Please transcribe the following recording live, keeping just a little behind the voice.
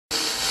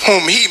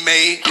whom he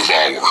may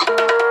devour.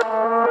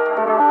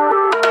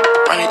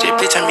 Run it,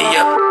 bitch, turn me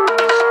up.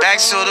 Back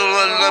to the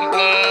little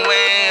boom,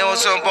 way on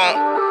some bone.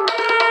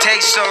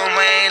 Take some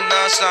rain,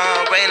 love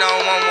some, rain on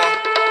one.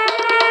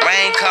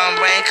 Rain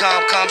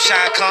come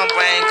shine, come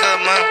rain,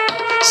 come on.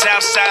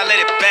 Southside, let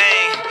it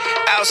bang.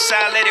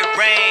 Outside, let it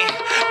rain.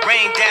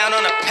 Rain down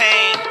on the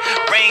pain.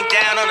 Rain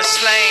down on the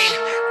slain.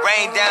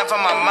 Rain down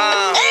from my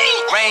mom.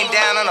 Rain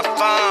down on the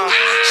phone.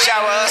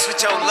 Shower us with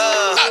your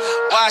love.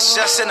 Wash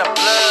us in the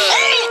blood.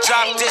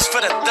 Drop this for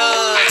the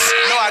thugs.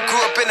 Know I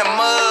grew up in the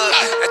mud.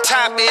 The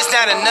top is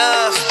not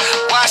enough.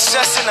 Wash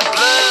us in the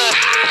blood.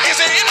 Is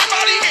there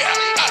anybody here?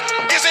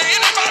 Is there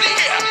anybody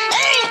here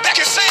that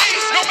can say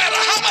no matter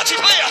how much he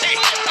play a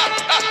hate?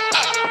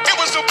 It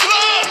was the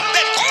blood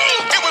that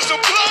it was the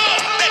blood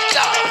that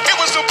it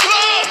was the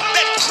blood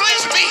that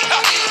cleansed me.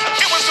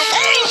 It was the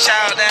blood.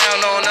 Shout down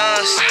on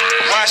us.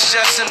 Wash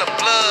us in the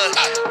blood.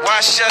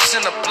 Wash us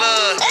in the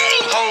blood.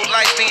 Whole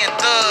life being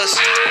thugs.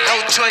 No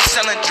choice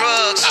selling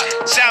drugs.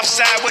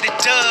 Southside what it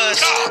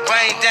does.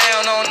 Rain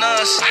down on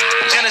us.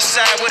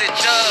 Genocide what it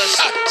does.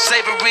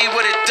 Slavery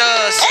what it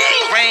does.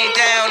 Rain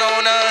down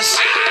on us.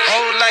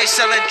 Whole life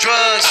selling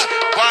drugs.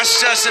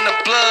 Wash us in the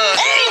blood.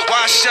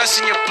 Wash us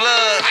in your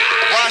blood.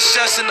 Wash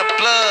us in the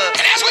blood.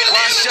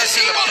 Wash us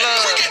in the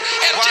blood.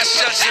 Wash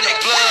us in the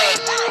blood.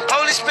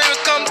 Holy Spirit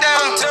come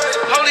down.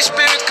 Holy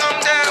Spirit come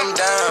down.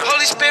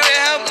 Holy Spirit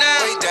help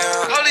now.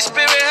 Holy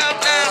Spirit help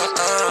now.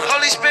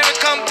 Holy Spirit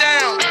come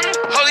down.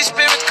 Holy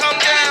Spirit come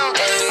down.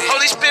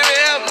 Holy Spirit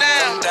help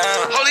now.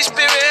 Holy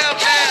Spirit help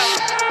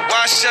now.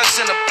 Wash us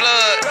in the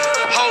blood.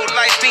 Whole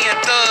life being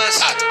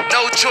thugs.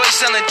 No choice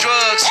selling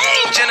drugs.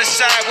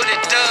 Genocide what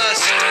it does.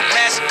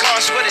 Mass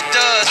cost what it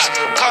does.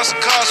 Cost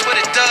what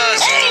it does.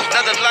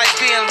 Another life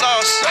being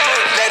lost.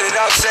 Let it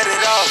off, set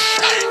it off.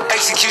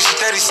 Execution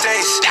 30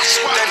 states.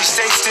 30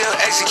 states still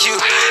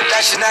execute.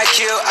 That should not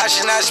kill, I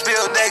should not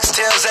spill. Next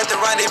tails at the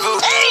rendezvous.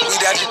 We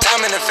dodge your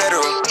time in the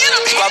federal.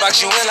 Squad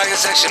box you in like a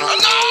sectional.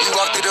 You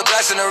walk through the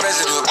blast in the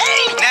residue.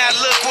 Now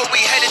look what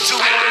we headed to.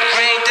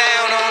 Rain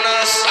down on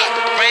us.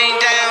 Rain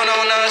down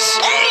on us.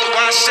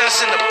 Wash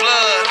us in the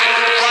blood.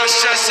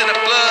 Wash us in the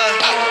blood.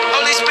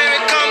 Holy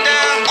Spirit come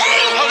down.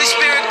 Holy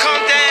Spirit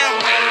come down.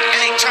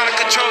 They ain't trying to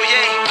control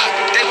ye.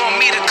 They want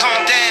me to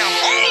calm down.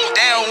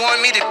 They don't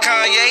want me to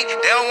Kanye.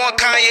 They don't want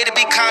Kanye to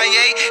be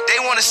Kanye. They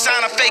want to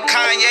sign a fake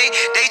Kanye.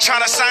 They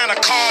trying to sign a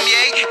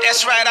Kanye.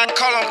 That's right, I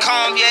call him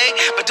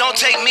Kanye. But don't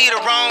take me the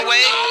wrong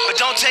way. But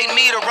don't take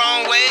me the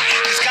wrong way.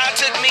 Cause God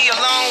took me a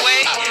long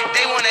way.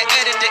 They want to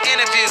edit the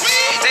interviews.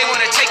 They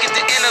want to take it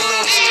to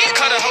interludes.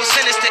 Cut a whole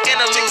sentence to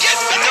interludes.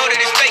 You know that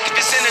it's fake if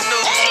it's in the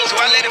news. So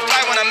I let it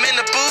fly when I'm in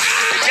the booth.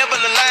 The devil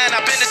a lying,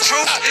 I've been the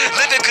truth.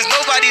 Living cause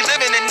nobody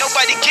living and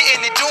nobody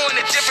getting it. Doing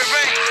it different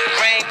rain.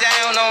 Rain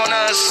down on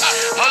us.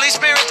 Holy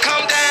Spirit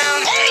come down.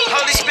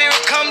 Holy Spirit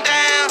come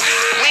down.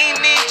 We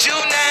need you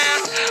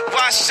now.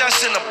 Wash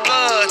us in the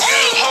blood.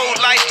 Whole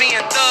life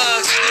being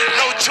thugs.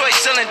 No choice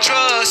selling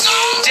drugs.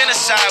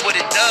 Genocide what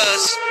it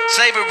does.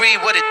 Slavery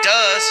what it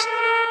does.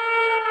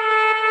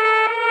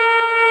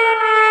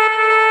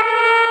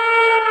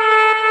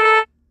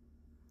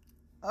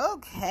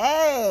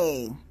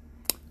 Okay.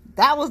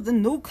 That was the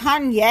new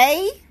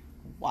Kanye.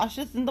 Wash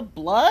us in the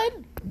blood?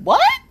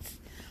 What?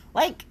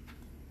 Like,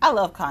 I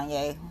love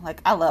Kanye.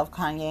 Like, I love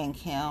Kanye and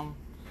Kim.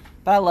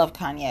 But I love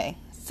Kanye.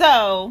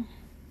 So,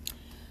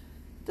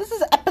 this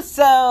is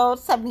episode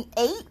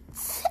 78.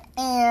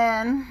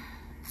 And,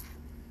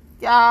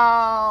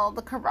 y'all,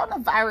 the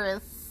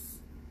coronavirus,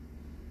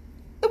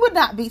 it would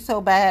not be so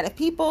bad if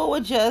people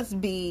would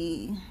just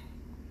be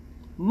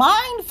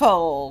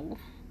mindful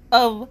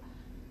of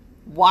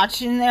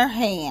washing their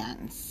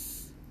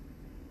hands,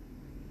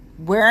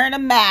 wearing a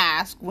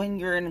mask when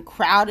you're in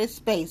crowded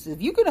spaces.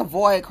 If you can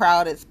avoid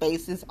crowded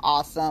spaces,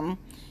 awesome.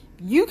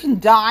 You can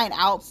dine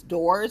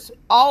outdoors.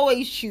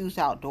 Always choose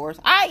outdoors.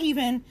 I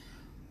even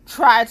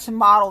tried to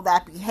model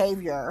that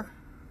behavior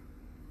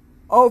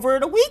over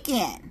the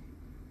weekend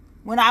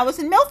when I was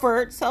in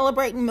Milford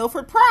celebrating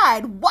Milford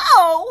Pride.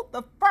 Whoa!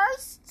 The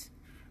first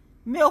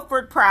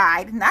Milford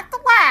Pride. Not the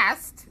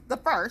last. The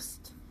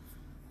first.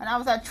 And I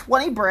was at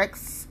 20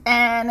 Bricks.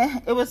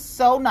 And it was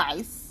so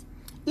nice.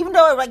 Even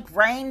though it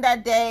rained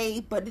that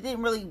day, but it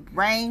didn't really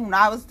rain when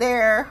I was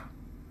there.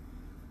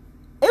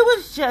 It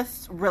was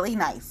just really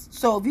nice.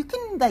 So if you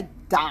can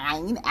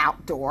dine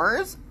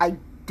outdoors, I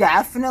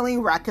definitely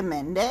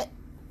recommend it.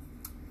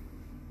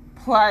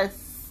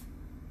 Plus,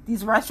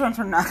 these restaurants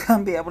are not going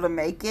to be able to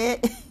make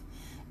it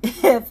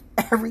if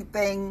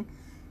everything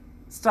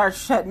starts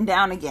shutting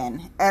down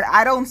again. And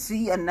I don't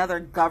see another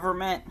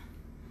government,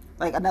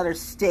 another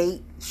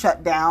state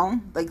shut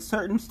down.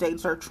 Certain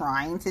states are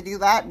trying to do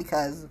that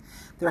because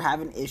they're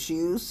having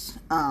issues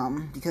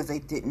because they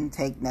didn't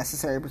take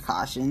necessary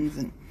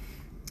precautions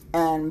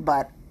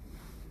but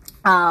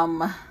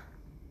I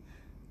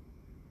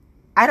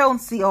don't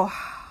see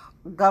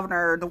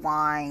Governor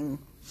DeWine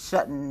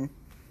shutting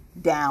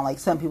down.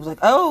 Some people's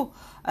oh,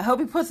 I hope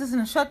he puts this in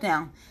a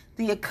shutdown.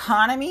 The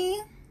economy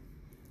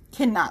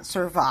cannot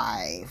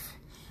survive.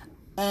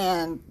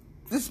 And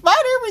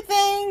despite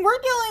everything, we're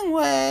dealing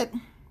with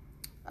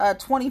a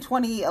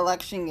 2020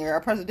 election year,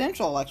 a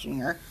presidential election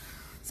year.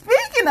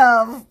 Speaking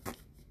of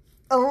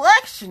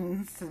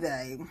elections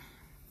today,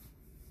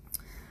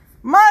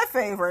 my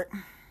favorite,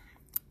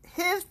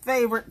 his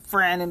favorite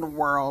friend in the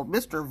world,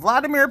 Mr.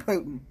 Vladimir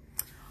Putin,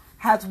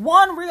 has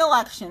won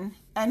re-election,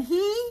 and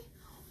he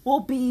will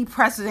be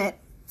president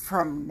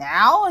from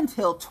now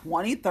until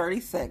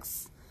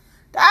 2036.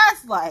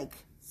 That's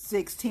like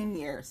 16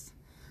 years.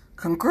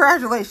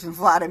 Congratulations,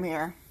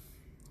 Vladimir.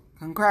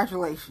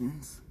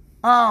 Congratulations.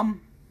 But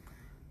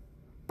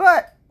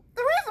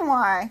the reason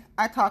why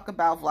I talk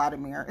about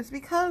Vladimir is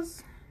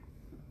because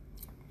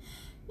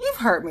you've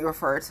heard me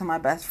refer to my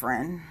best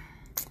friend.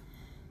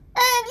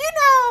 And you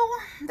know,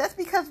 that's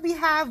because we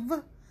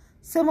have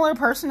similar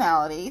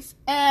personalities.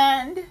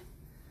 And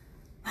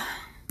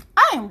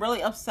I am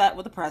really upset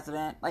with the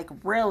president. Like,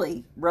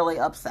 really, really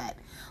upset.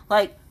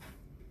 Like,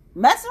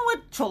 messing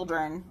with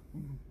children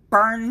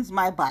burns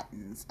my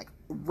buttons. Like,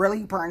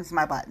 really burns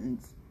my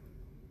buttons.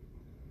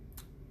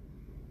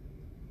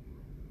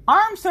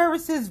 Armed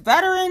services,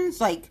 veterans,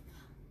 like,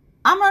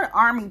 I'm an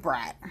Army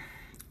brat.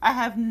 I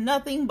have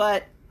nothing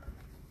but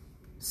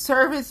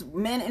service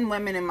men and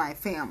women in my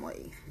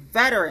family.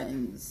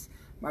 Veterans.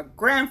 My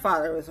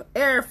grandfather was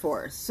Air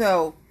Force.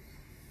 So,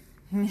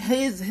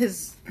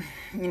 he's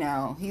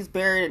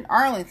buried in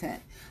Arlington.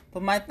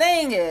 But my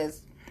thing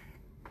is,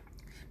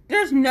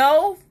 there's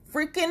no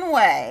freaking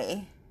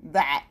way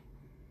that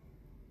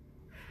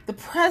the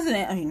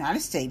President of the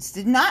United States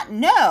did not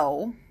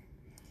know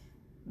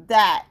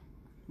that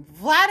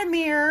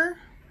Vladimir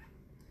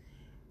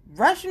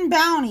Russian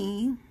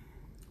bounty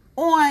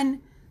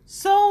on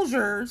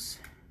soldiers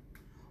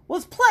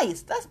was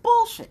placed. That's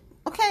bullshit.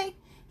 Okay?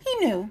 He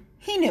knew.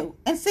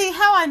 And see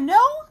how I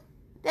know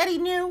that he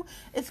knew?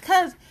 It's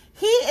because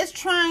he is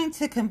trying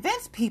to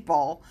convince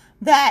people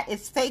that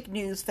it's fake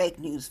news.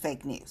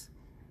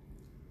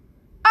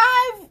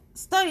 I've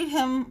studied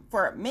him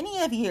for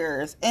many of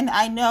years, and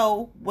I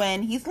know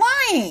when he's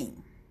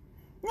lying.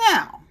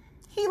 Now,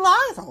 he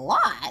lies a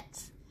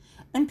lot,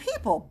 and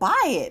people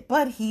buy it,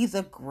 but he's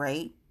a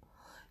great,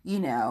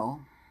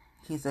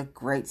 he's a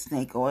great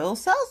snake oil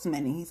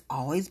salesman, and he's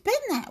always been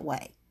that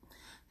way.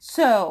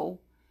 So,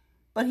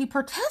 but he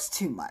protests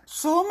too much.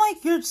 So I'm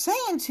like, you're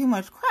saying too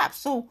much crap.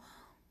 So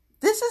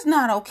this is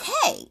not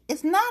okay.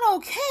 It's not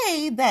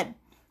okay that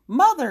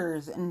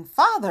mothers and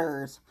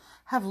fathers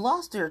have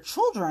lost their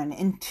children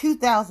in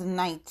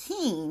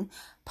 2019,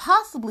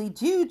 possibly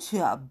due to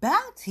a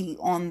bounty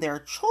on their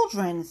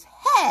children's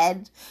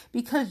head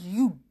because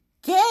you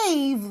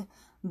gave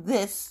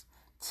this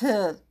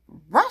to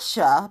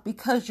Russia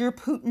because you're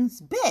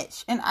Putin's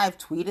bitch. And I've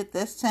tweeted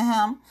this to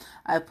him.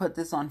 I put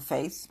this on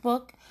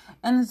Facebook,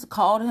 and it's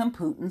called him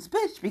Putin's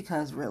bitch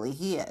because really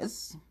he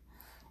is.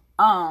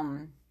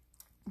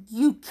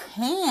 You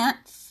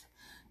can't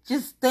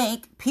just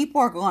think people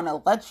are going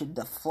to let you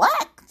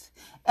deflect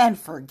and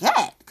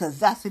forget, because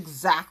that's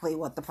exactly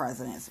what the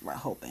president's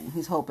hoping.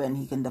 He's hoping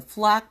he can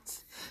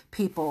deflect.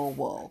 People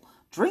will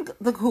drink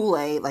the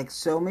Kool-Aid like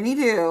so many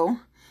do.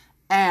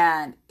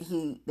 And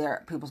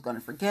people's going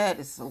to forget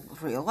it's a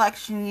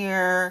re-election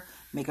year,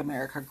 make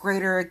America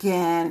greater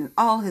again,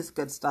 all his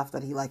good stuff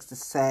that he likes to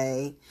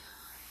say.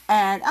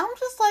 And I'm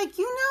just like,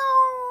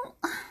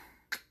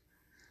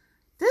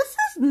 this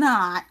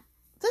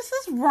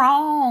is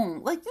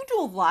wrong. Like, you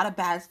do a lot of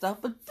bad stuff,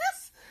 but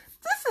this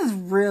is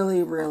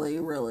really, really,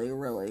 really,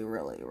 really,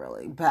 really,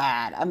 really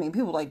bad. I mean,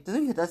 people are like,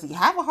 does he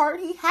have a heart?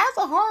 He has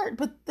a heart,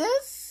 but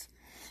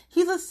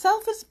he's a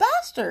selfish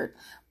bastard.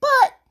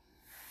 But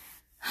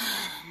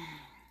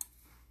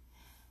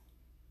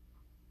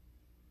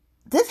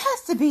this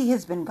has to be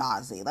his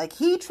Benghazi. Like,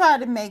 he tried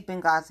to make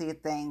Benghazi a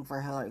thing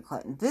for Hillary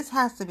Clinton. This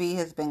has to be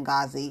his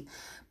Benghazi.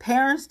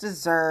 Parents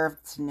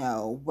deserve to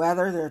know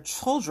whether their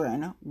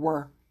children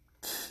were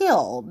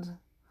killed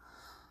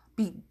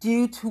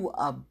due to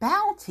a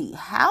bounty.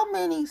 How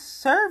many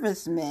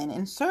servicemen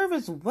and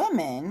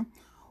servicewomen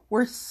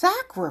were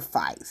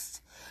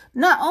sacrificed?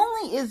 Not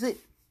only is it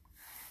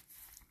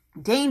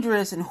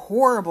dangerous and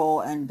horrible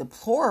and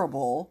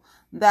deplorable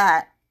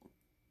that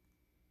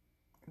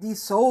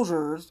these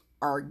soldiers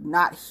are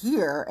not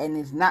here and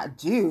is not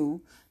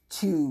due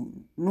to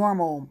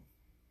normal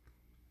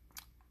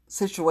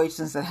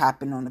situations that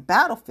happen on the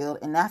battlefield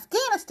in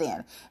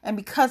Afghanistan. And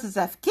because it's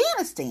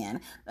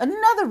Afghanistan,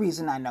 another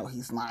reason I know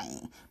he's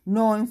lying,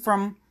 knowing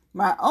from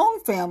my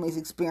own family's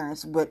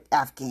experience with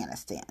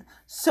Afghanistan.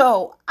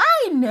 So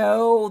I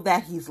know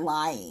that he's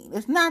lying.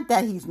 It's not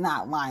that he's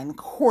not lying. Of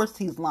course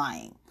he's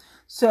lying.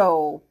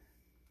 So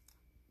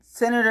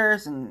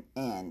senators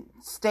and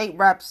state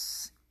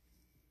reps,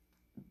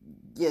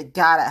 you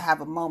gotta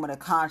have a moment of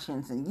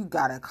conscience and you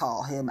gotta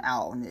call him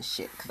out on this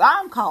shit. Because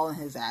I'm calling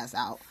his ass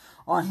out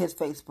on his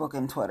Facebook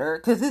and Twitter.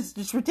 Because it's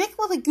just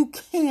ridiculous. Like, you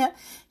can't.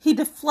 He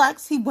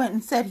deflects. He went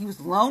and said he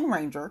was Lone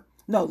Ranger.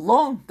 No,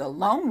 the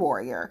Lone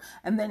Warrior.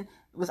 And then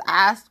was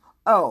asked,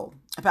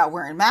 about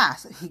wearing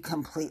masks. He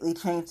completely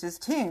changed his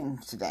tune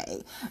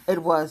today.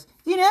 It was,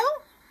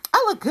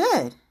 I look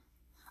good.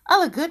 I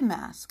look good,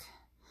 mask.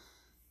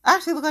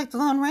 actually look like the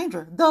Lone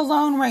Ranger. The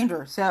Lone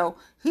Ranger. So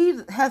he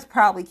has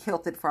probably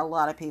killed it for a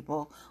lot of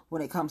people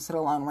when it comes to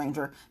the Lone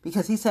Ranger,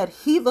 because he said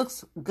he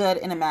looks good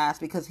in a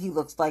mask because he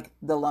looks like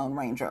the Lone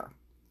Ranger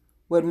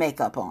with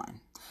makeup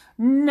on.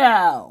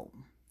 No.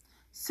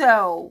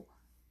 So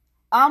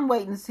I'm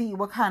waiting to see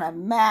what kind of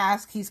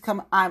mask he's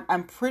coming.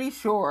 I'm pretty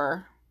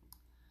sure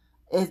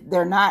if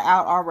they're not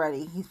out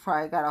already, he's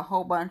probably got a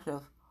whole bunch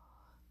of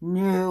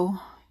new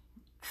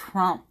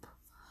Trump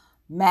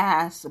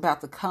masks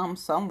about to come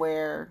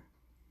somewhere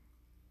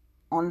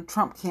on the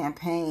Trump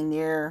campaign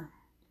near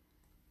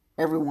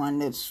everyone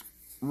that's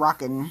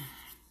rocking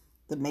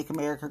the Make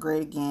America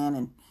Great Again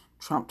and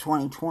Trump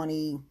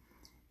 2020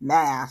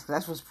 mask.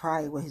 That's what's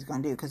probably what he's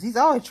going to do, because he's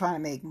always trying to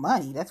make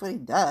money. That's what he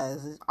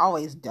does. He's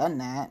always done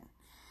that.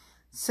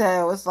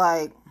 So it's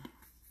like,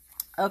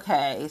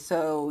 okay,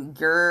 so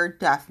you're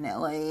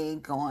definitely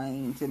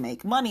going to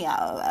make money out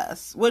of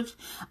this, which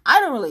I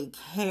don't really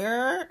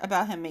care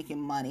about him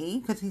making money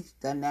because he's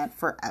done that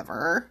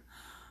forever.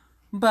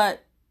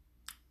 But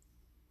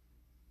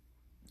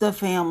the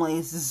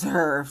families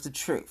deserve the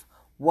truth.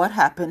 What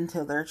happened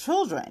to their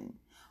children?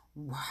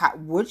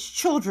 Which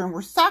children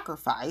were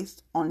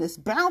sacrificed on this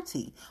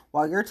bounty?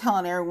 While you're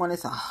telling everyone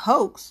it's a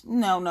hoax.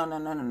 No.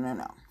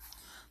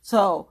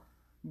 So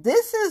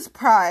this is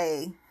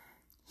probably,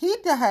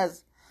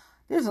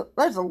 there's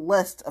a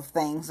list of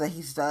things that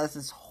he does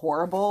is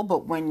horrible,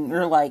 but when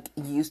you're like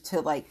used to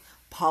like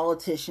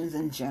politicians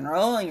in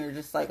general and you're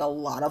just like a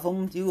lot of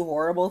them do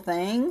horrible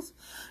things,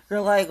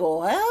 you're like,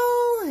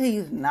 well,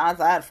 he's not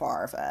that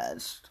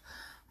far-fetched.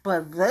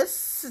 But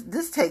this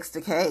takes the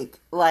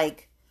cake.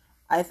 Like,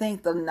 I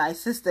think the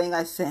nicest thing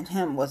I sent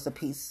him was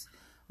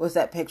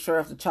that picture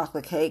of the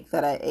chocolate cake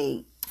that I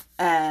ate.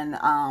 And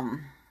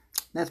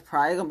that's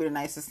probably going to be the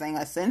nicest thing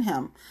I sent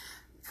him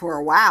for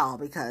a while,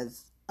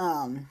 because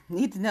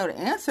need to know the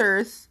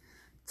answers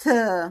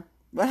to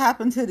what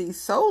happened to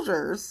these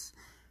soldiers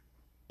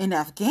in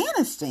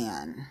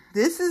Afghanistan.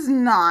 This is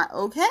not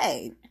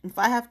okay. If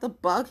I have to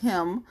bug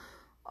him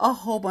a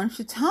whole bunch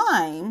of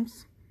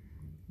times,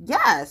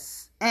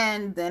 yes.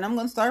 And then I'm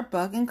going to start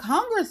bugging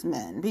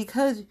congressmen,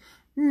 because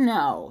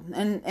no.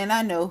 And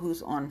I know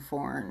who's on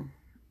foreign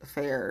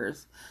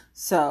affairs.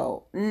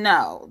 So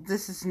no,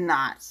 this is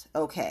not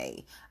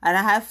okay. And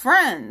I have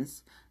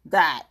friends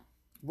that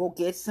will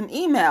get some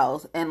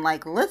emails and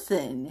like,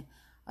 listen,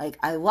 like,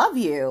 I love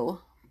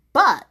you,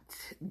 but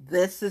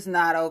this is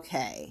not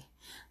okay.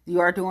 You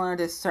are doing a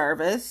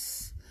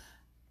disservice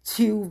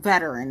to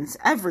veterans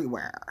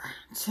everywhere,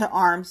 to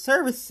armed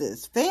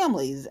services,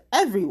 families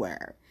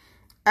everywhere.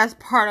 As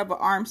part of an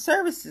armed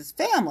services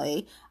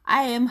family,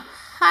 I am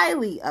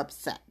highly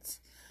upset.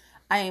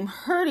 I am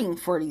hurting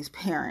for these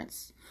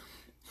parents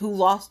who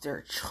lost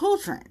their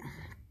children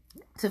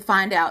to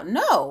find out,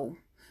 no,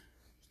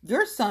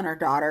 your son or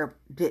daughter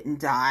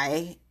didn't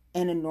die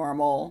in a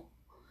normal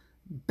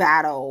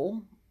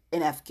battle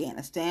in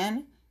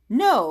Afghanistan.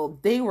 No,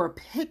 they were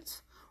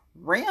picked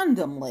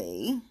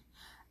randomly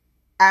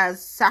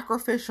as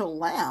sacrificial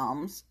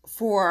lambs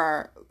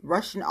for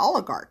Russian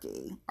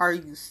oligarchy. Are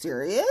you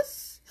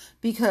serious?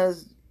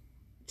 Because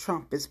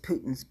Trump is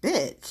Putin's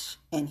bitch,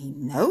 and he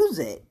knows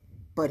it,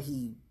 but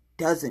he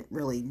doesn't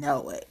really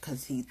know it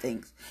because he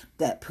thinks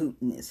that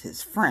Putin is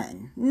his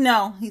friend.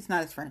 No, he's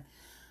not his friend.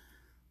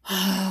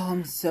 Oh,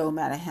 I'm so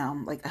mad at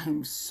him. Like,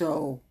 I'm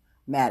so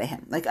mad at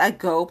him. Like, I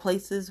go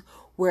places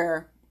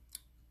where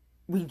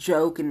we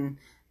joke and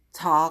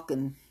talk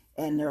and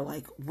they're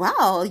like,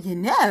 well, you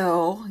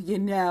know,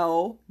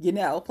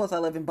 plus I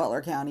live in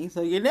Butler County,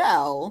 so I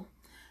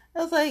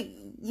was like,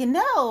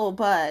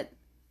 but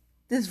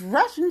this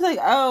Russian's like,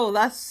 oh,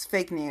 that's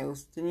fake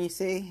news. Didn't you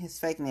see? It's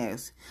fake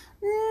news.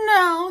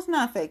 No, it's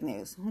not fake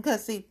news.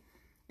 Because, see,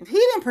 if he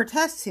didn't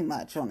protest too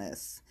much on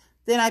this,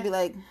 then I'd be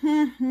like,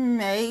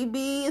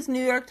 maybe it's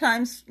New York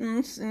Times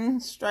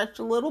stretch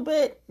a little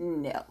bit.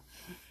 No.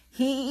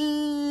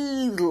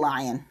 He's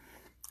lying.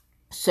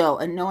 So,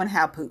 and knowing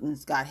how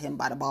Putin's got him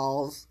by the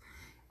balls,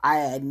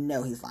 I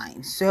know he's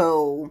lying.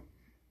 So,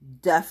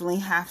 definitely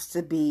has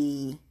to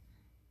be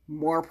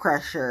more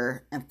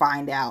pressure and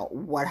find out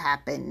what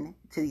happened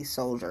to these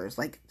soldiers.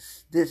 Like,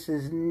 this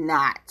is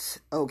not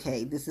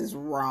okay. This is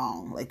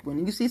wrong. Like,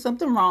 when you see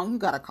something wrong, you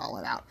gotta call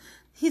it out.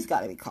 He's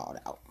gotta be called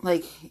out.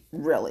 Like,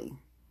 really.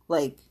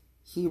 Like,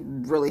 he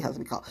really has to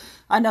be called.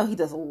 I know he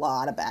does a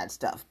lot of bad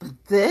stuff,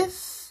 but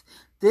this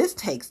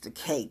takes the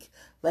cake.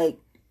 Like,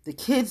 the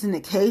kids in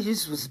the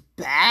cages was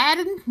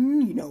bad,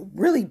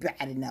 really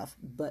bad enough,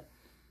 but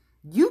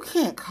you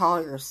can't call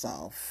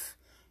yourself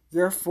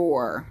you're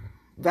for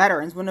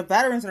veterans when the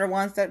veterans are the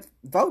ones that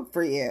vote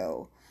for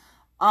you.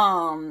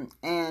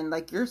 And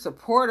like your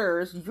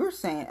supporters, you're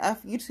saying F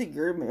you to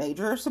your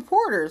major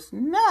supporters.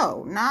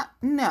 No.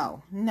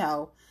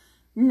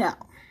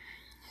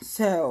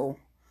 So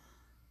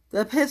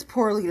the piss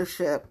poor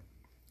leadership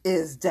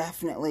is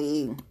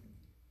definitely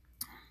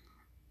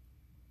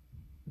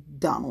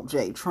Donald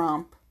J.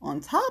 Trump,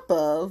 on top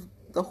of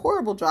the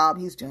horrible job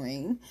he's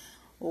doing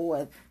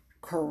with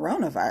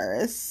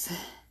coronavirus.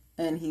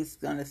 And he's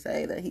going to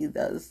say that he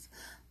does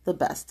the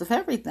best of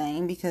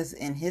everything, because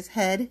in his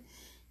head,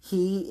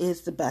 he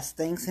is the best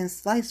thing since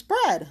sliced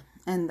bread.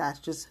 And that's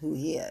just who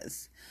he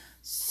is.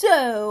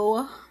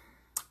 So,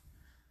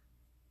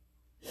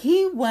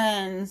 he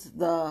wins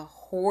the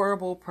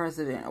horrible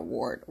president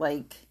award.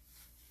 Like,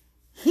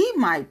 he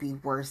might be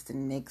worse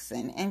than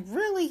Nixon. And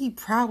really, he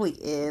probably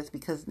is,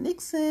 because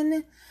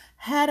Nixon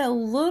had a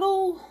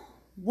little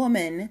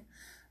woman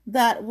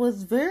that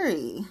was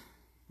very,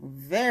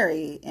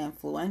 very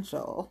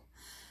influential.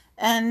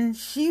 And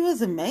she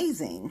was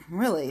amazing,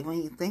 really,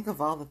 when you think of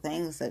all the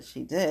things that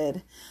she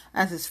did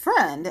as his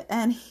friend.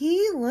 And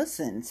he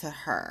listened to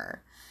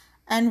her.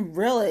 And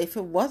really, if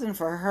it wasn't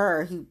for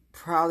her, he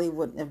probably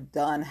wouldn't have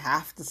done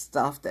half the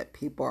stuff that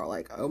people are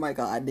like, oh my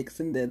God,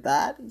 Nixon did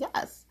that.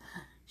 Yes,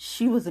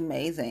 she was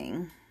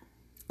amazing.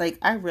 Like,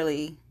 I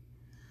really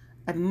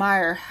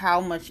admire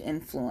how much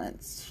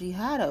influence she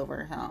had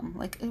over him.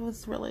 Like, it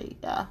was really,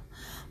 yeah.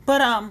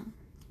 But,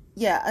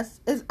 yeah,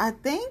 I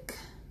think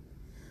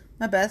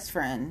my best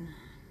friend,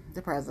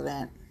 the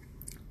president,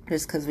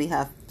 just because we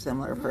have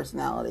similar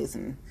personalities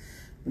and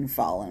been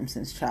following him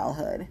since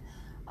childhood,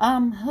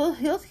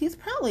 he's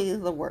probably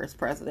the worst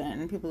president.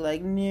 And people are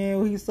like,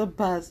 no, he's the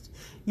best.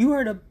 You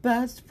are the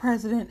best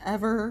president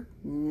ever.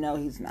 No,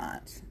 he's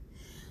not.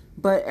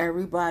 But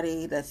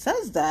everybody that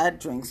says that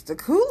drinks the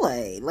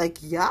Kool-Aid. Like,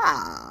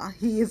 yeah,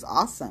 he is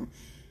awesome.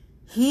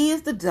 He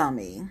is the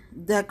dummy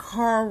that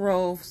Karl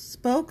Rove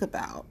spoke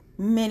about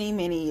many,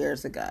 many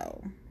years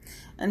ago.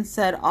 And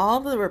said all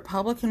the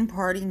Republican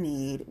Party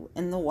need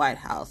in the White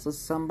House was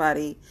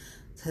somebody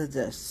to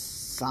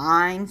just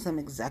sign some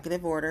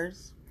executive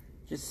orders,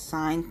 just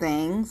sign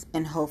things,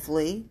 and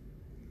hopefully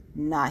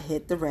not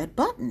hit the red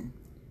button.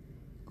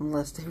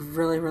 Unless they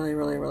really, really,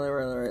 really, really,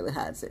 really, really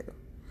had to.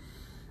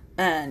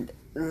 And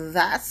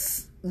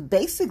that's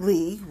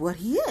basically what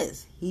he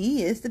is.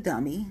 He is the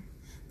dummy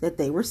that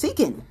they were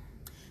seeking.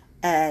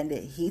 And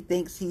he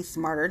thinks he's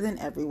smarter than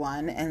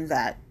everyone, and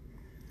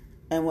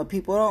what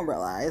people don't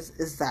realize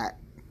is that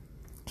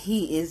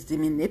he is the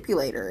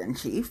manipulator in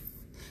chief.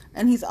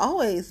 And he's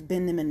always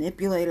been the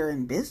manipulator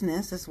in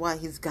business. That's why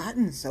he's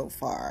gotten so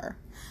far.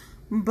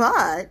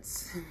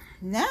 But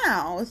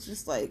now it's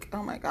just like,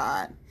 oh my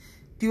God.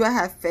 Do I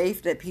have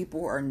faith that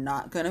people are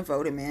not going to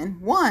vote him in?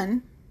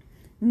 1,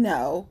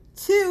 no.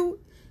 2,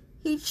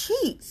 he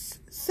cheats.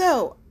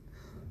 So,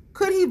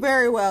 could he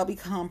very well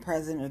become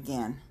president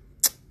again?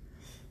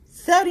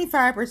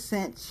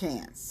 75%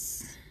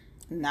 chance.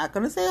 I'm not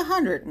going to say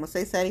 100. I'm going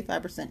to say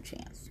 75%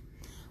 chance.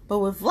 But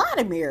with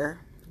Vladimir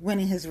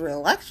winning his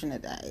re-election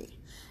today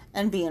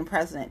and being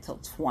president till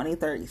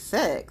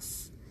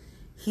 2036,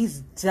 he's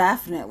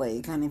definitely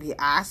going to be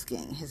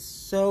asking his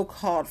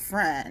so-called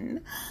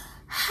friend,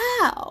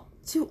 how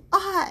do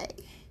I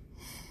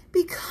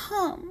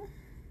become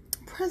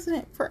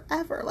president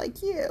forever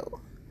like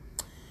you?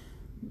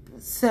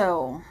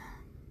 So,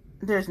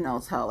 there's no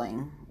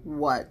telling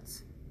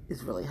what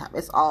is really happening.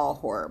 It's all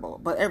horrible,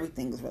 but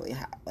everything is really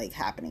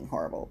happening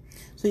horrible.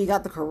 So you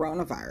got the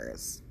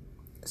coronavirus.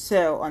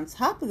 So on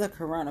top of the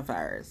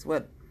coronavirus,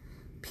 what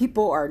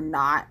people are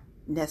not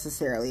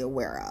necessarily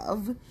aware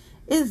of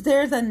is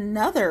there's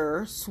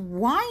another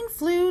swine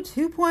flu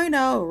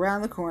 2.0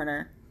 around the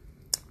corner.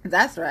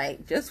 That's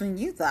right. Just when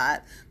you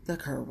thought the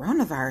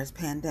coronavirus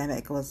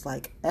pandemic was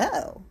like,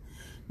 oh,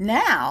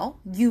 now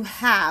you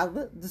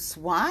have the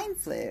swine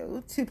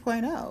flu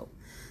 2.0.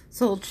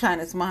 So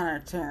China's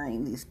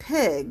monitoring these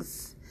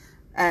pigs,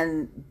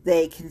 and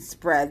they can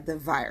spread the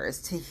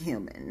virus to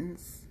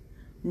humans.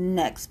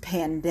 Next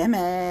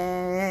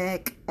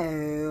pandemic.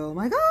 Oh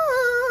my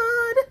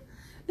God.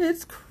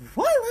 It's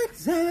Twilight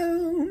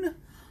Zone.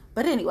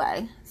 But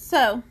anyway,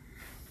 so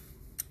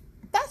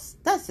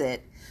that's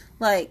it.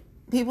 Like,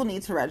 people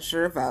need to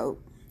register to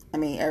vote. I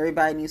mean,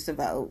 everybody needs to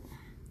vote.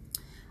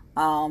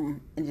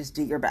 And just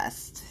do your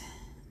best.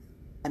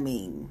 I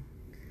mean,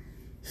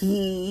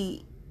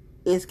 he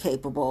is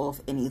capable of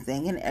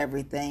anything and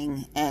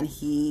everything, and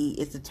he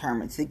is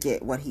determined to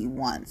get what he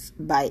wants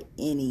by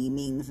any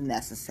means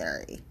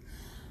necessary.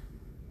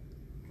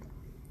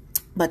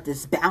 But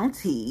this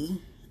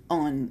bounty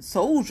on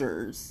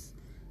soldiers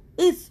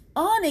is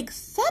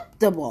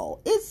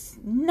unacceptable. It's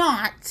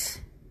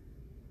not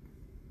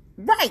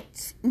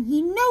right, and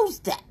he knows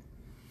that.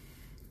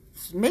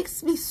 It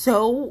makes me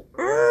so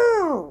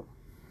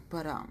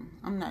but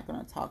I'm not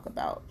gonna talk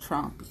about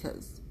Trump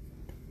because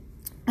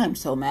I'm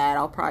so mad.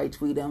 I'll probably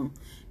tweet him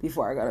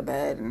before I go to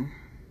bed and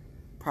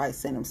probably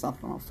send him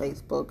something on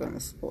Facebook and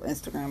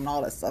Instagram and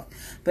all that stuff.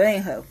 But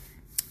anyhow,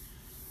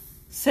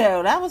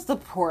 so that was the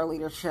poor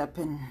leadership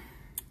in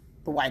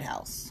the White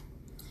House.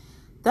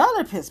 The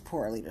other piss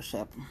poor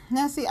leadership.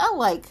 Now, see, I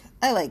like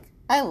the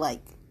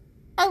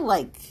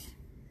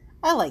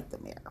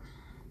mayor.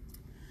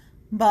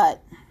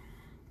 But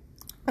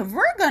if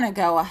we're gonna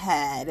go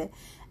ahead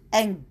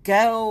and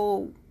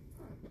go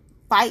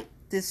fight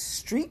this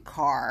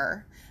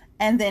streetcar,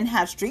 and then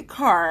have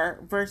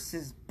streetcar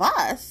versus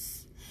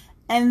bus,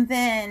 and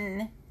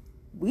then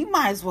we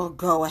might as well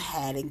go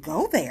ahead and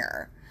go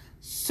there.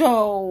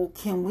 So,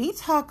 can we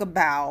talk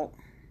about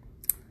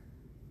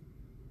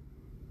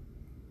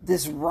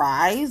this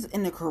rise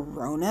in the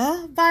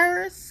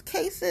coronavirus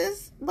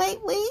cases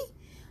lately.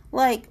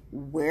 Like,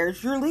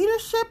 where's your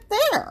leadership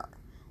there?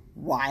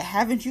 Why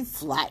haven't you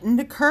flattened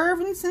the curve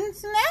in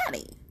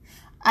Cincinnati?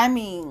 I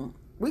mean,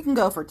 we can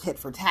go for tit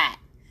for tat.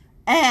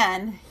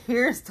 And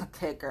here's the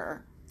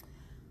kicker.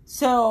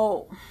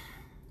 So,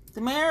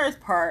 the mayor is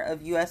part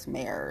of U.S.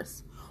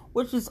 Mayors,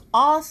 which is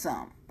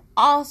awesome.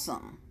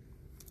 Awesome.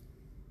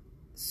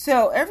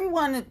 So,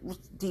 everyone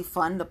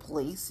defund the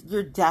police.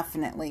 You're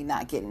definitely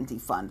not getting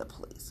defund the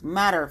police.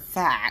 Matter of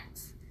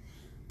fact,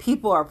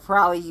 people are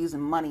probably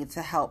using money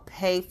to help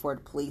pay for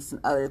the police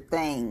and other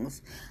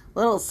things.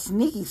 Little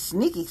sneak.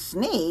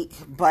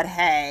 But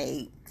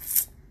hey,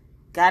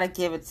 gotta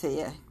give it to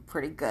you.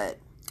 Pretty good.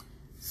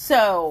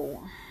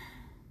 So,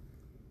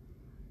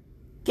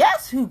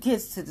 guess who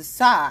gets to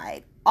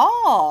decide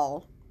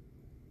all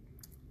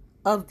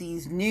of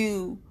these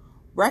new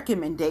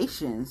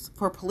recommendations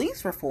for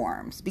police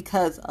reforms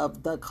because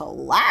of the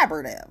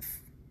collaborative?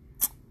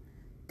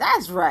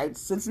 That's right,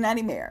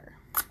 Cincinnati Mayor.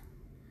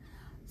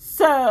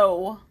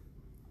 So,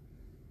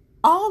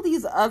 all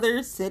these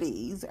other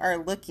cities are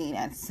looking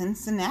at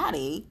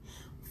Cincinnati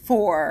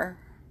for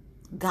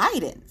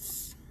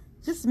guidance.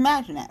 Just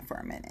imagine that for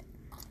a minute.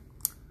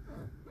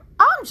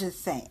 I'm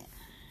just saying.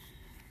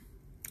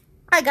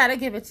 I gotta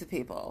give it to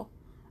people.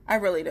 I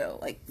really do.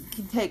 Like, you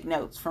can take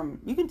notes from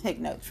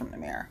the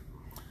mayor.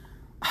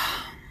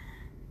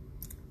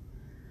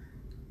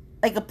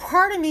 Like, a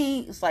part of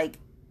me is like,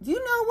 you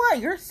know what?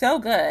 You're so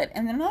good.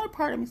 And then another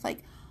part of me is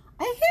like,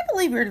 I can't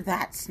believe you're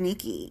that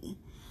sneaky.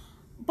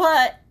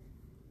 But,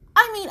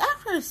 I mean,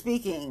 after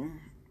speaking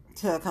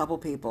to a couple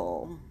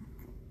people,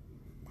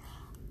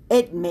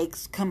 it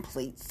makes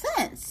complete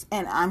sense.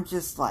 And I'm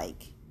just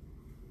like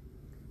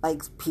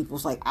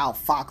people's like, I'll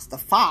fox the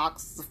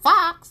fox.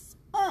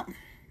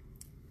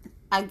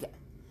 I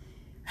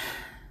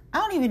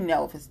don't even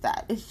know if it's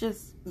that. It's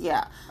just,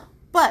 yeah.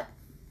 But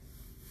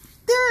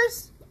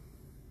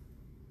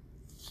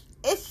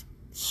it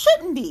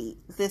shouldn't be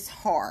this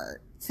hard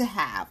to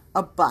have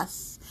a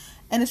bus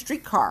and a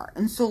streetcar.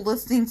 And so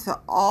listening to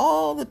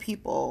all the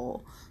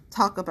people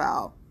talk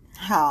about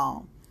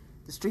how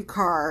the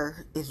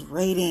streetcar is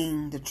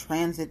raiding the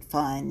transit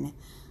fund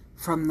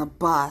from the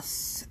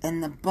bus,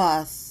 and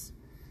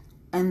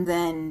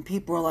then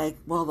people are like,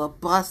 well, the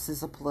bus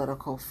is a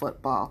political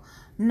football.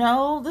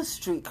 No, the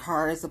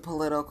streetcar is a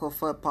political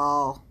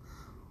football.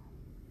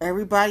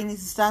 Everybody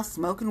needs to stop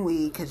smoking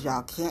weed because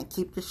y'all can't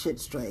keep the shit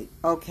straight.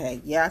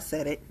 Okay, yeah, I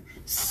said it.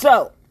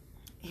 So,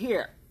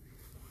 here.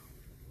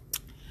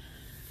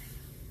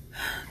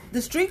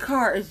 The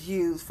streetcar is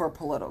used for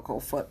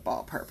political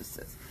football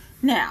purposes.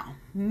 Now,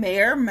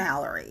 Mayor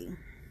Mallory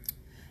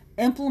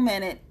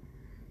implemented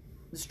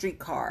the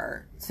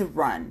streetcar to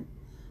run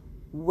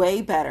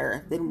way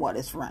better than what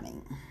it's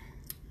running.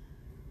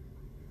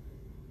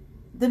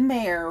 The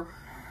mayor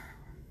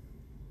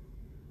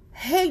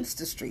hates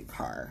the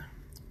streetcar,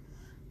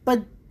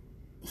 but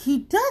he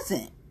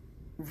doesn't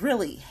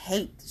really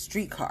hate the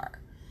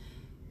streetcar.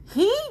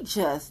 He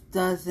just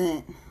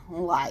doesn't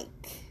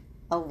like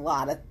a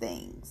lot of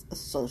things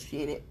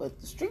associated with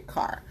the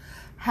streetcar.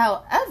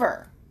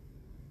 However,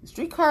 the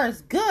streetcar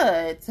is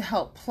good to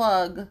help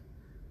plug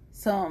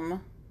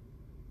some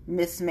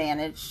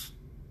mismanaged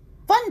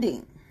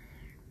funding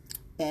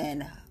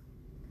and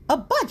a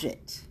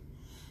budget.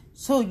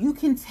 So you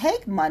can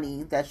take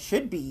money that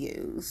should be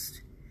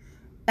used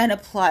and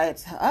apply it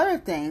to other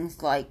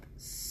things like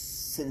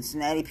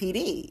Cincinnati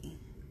PD.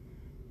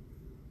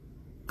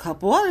 A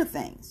couple other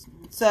things.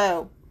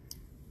 So,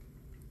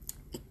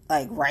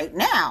 like right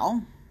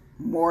now,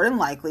 more than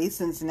likely,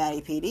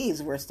 Cincinnati PD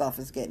is where stuff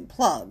is getting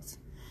plugged.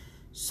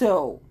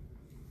 So,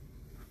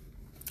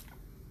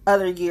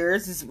 other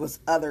years, this was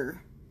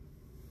other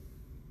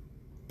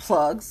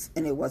plugs,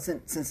 and it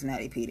wasn't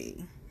Cincinnati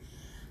PD.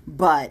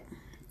 But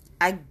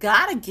I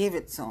gotta give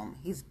it to him.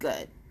 He's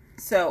good.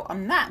 So,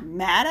 I'm not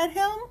mad at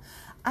him.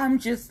 I'm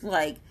just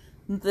like,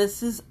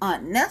 this is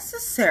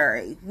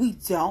unnecessary. We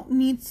don't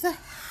need to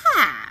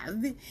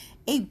have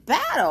a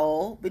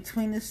battle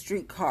between the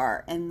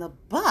streetcar and the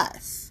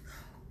bus.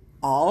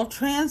 All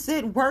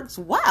transit works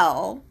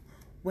well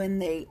when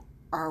they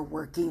are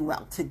working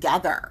well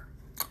together.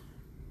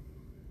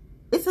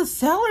 It's a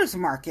seller's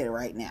market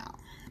right now.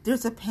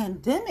 There's a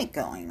pandemic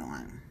going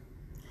on.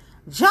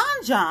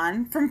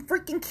 John from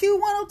freaking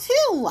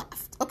Q102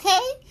 left, okay?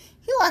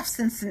 He left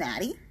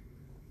Cincinnati.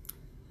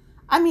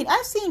 I mean,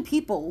 I've seen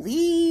people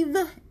leave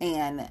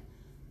and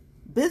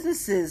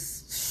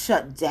businesses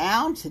shut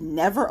down to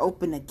never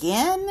open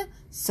again.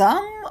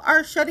 Some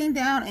are shutting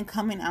down and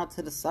coming out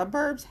to the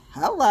suburbs.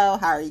 Hello,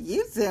 how are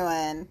you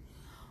doing?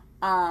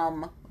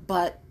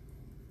 But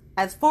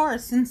as far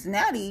as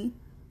Cincinnati,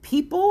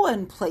 people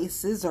and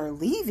places are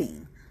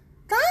leaving.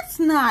 That's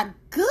not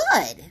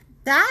good.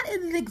 That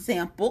is an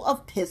example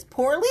of piss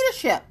poor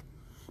leadership.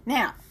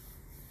 Now,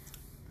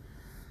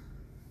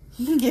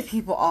 you can give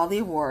people all the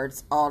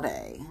awards all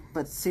day,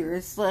 but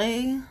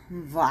seriously,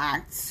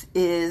 that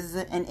is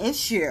an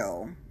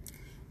issue.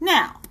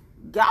 Now,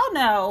 y'all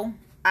know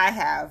I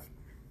have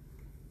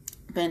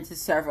been to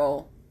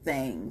several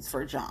things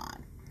for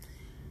John.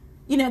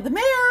 You know, the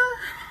mayor,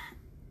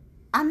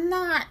 I'm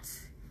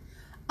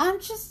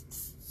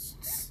just,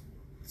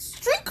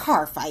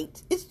 streetcar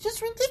fight. It's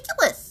just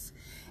ridiculous.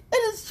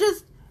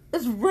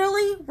 It's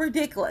really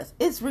ridiculous.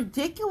 It's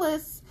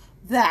ridiculous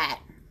that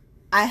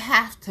I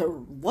have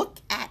to look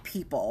at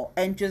people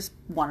and just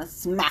want to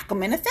smack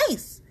them in the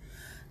face.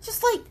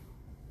 Just like,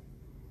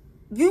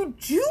 you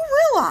do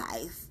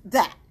realize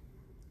that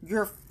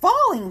you're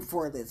falling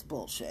for this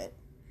bullshit.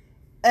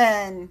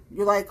 And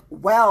you're like,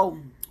 well,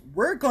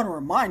 we're going to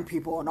remind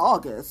people in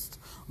August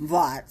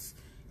that,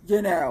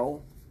 you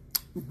know,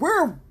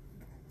 where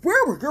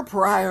were your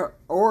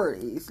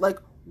priorities? Like,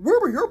 where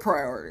were your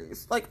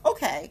priorities? Like,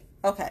 okay.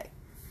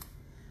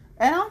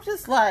 And I'm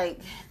just like,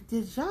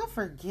 did y'all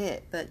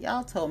forget that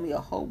y'all told me a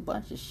whole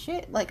bunch of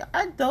shit? Like,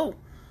 I don't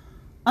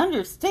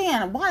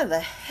understand why the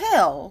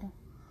hell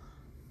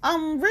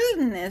I'm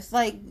reading this.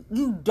 Like,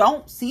 you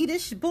don't see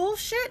this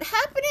bullshit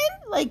happening?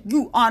 Like,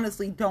 you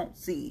honestly don't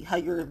see how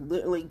you're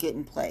literally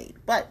getting played.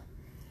 But,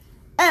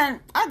 and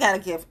I gotta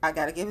give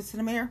it to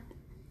the mayor.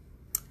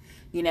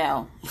 You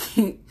know,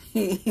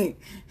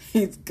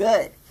 he's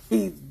good.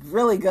 He's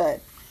really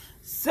good.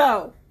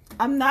 So,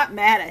 I'm not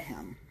mad at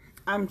him.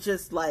 I'm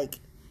just like,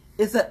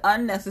 it's an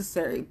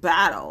unnecessary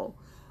battle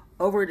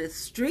over this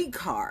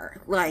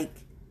streetcar. Like,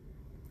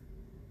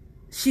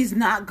 she's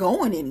not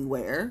going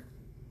anywhere.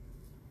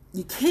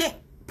 You can't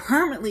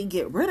permanently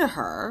get rid of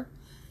her.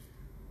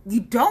 You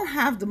don't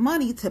have the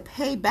money to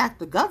pay back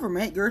the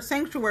government. You're a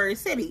sanctuary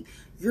city.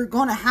 You're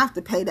going to have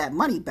to pay that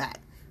money back.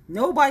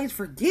 Nobody's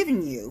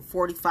forgiving you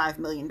 $45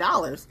 million.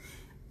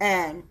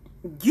 And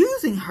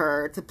using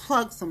her to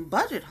plug some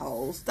budget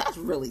holes, that's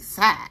really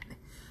sad.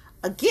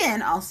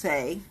 Again, I'll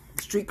say,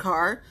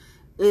 streetcar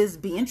is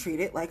being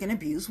treated like an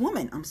abused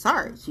woman. I'm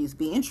sorry. She's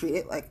being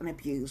treated like an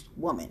abused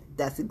woman.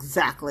 That's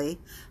exactly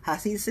how I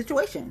see the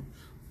situation.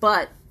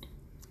 But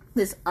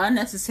this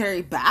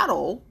unnecessary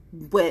battle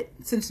with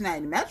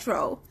Cincinnati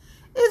Metro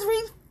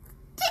is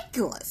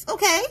ridiculous,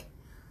 okay?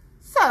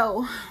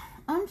 So,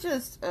 I'm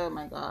just, oh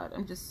my God,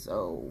 I'm just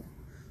so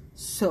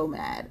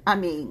mad. I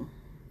mean,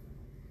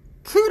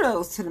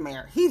 kudos to the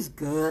mayor. He's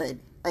good.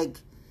 Like,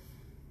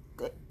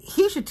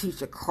 he should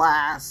teach a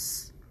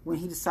class when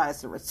he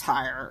decides to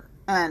retire.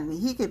 And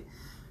he could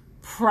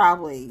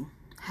probably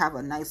have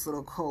a nice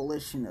little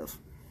coalition of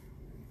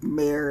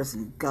mayors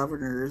and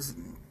governors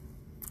and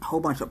a whole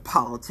bunch of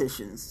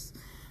politicians,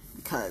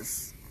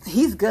 because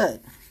he's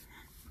good.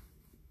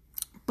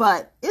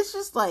 But it's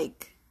just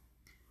like,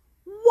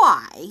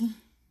 why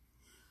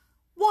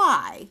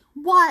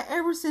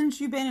ever since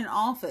you've been in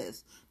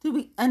office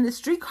and the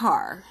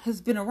streetcar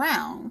has been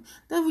around,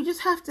 that we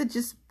just have to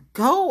just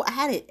go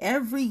at it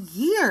every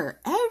year?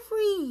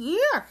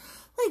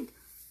 Like,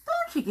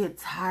 don't you get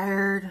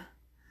tired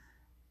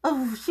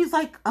of, she's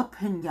like a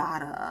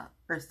piñata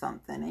or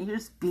something, and you're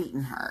just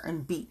beating her.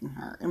 I'm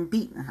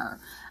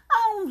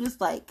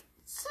just like,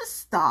 just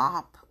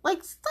stop.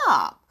 Like,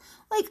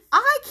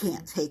 I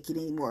can't take it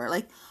anymore.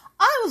 Like,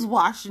 I was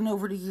watching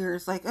over the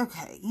years, like,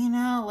 okay, you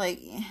know, like,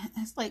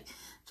 it's like,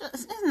 just,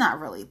 it's not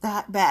really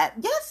that bad.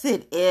 Yes,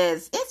 it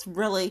is. It's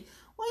really,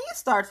 when you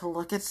start to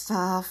look at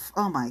stuff,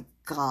 oh my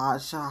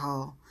gosh,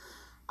 y'all,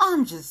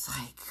 I'm just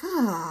like,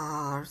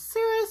 oh,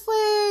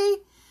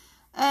 seriously?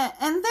 And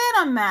then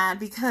I'm mad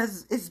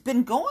because it's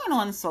been going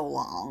on so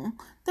long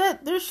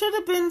that there should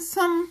have been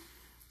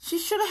she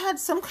should have had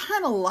some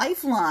kind of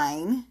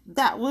lifeline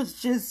that was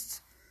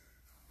just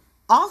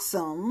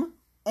awesome,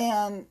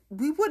 and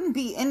we wouldn't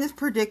be in this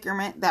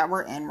predicament that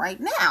we're in right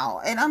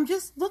now. And I'm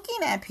just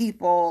looking at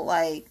people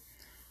like,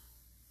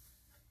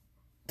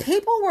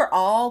 people were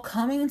all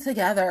coming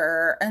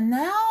together, and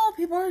now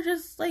people are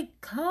just like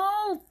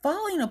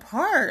falling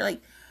apart.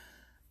 Like,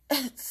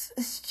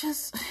 it's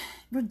just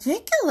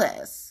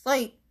ridiculous.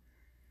 Like,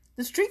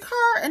 the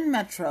streetcar and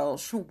metro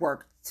should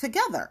work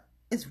together.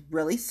 It's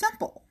really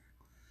simple.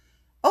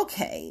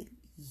 Okay,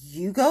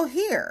 you go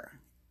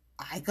here,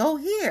 I go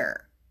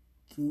here.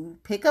 You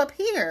pick up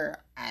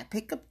here, I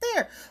pick up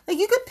there. Like,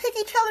 you could pick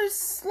each other's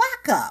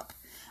slack up.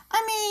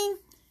 I mean,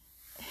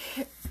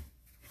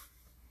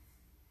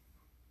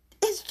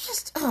 it's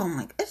just, oh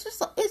my,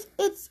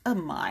 it's a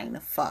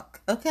mind fuck,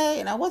 okay?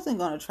 And I wasn't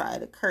going to try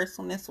to curse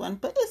on this one,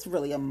 but it's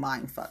really a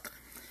mind fuck.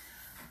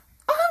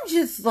 I'm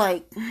just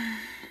like,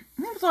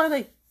 I'm sorry,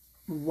 like,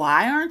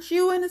 why aren't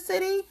you in the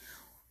city?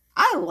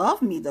 I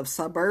love me the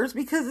suburbs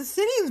because the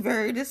city is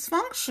very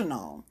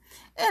dysfunctional.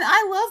 And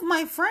I love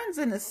my friends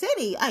in the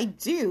city. I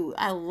do.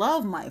 I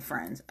love my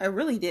friends. I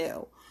really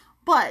do.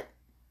 But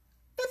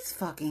it's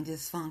fucking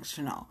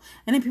dysfunctional.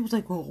 And then people's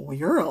like, well,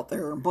 you're out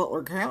there in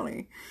Butler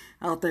County.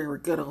 Out there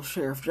with good old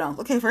Sheriff Jones.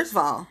 Okay, first of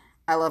all,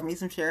 I love me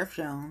some Sheriff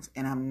Jones.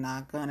 And I'm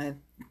not going to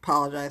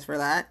apologize for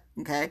that.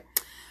 Okay?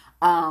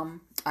 I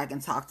can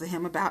talk to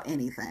him about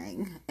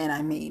anything. And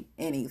I mean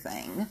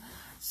anything.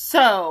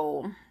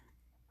 So,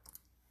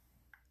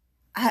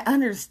 I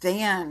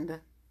understand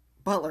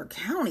Butler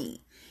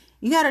County.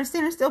 You gotta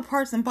understand, there's still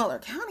parts in Butler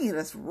County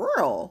that's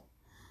rural.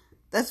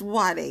 That's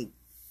why they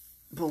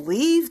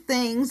believe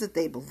things that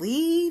they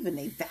believe, and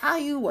they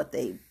value what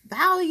they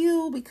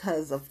value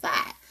because of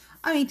that.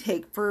 I mean,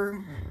 take,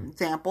 for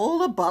example,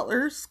 the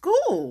Butler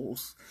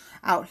schools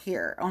out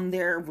here on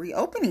their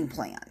reopening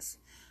plans.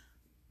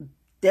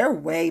 They're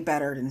way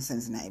better than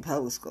Cincinnati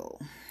Public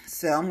School.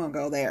 So I'm going to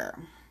go there.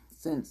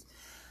 Since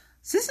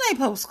Cincinnati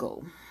Public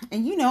School,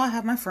 and you know I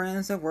have my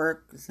friends that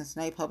work at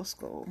Cincinnati Public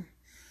School.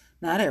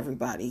 Not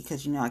everybody,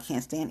 because you know I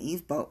can't stand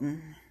Eve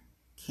Bolton.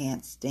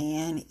 Can't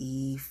stand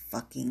Eve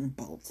fucking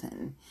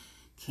Bolton.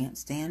 Can't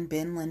stand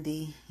Ben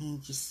Lindy. He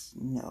just,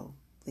 no.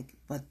 Like,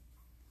 what?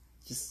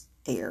 Just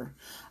air.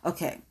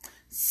 Okay.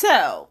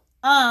 So,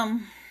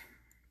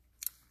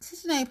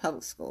 Cincinnati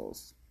Public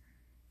Schools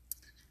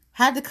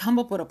had to come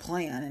up with a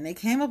plan, and they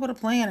came up with a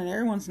plan, and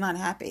everyone's not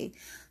happy.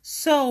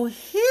 So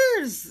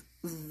here's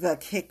the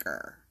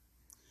kicker.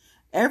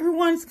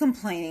 Everyone's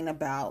complaining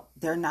about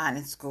they're not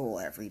in school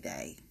every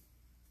day,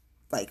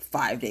 like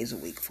 5 days a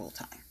week full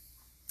time.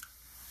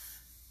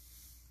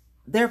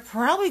 They're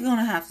probably going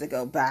to have to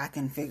go back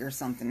and figure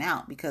something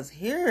out, because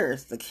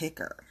here's the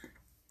kicker.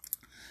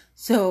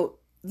 So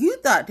you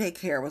thought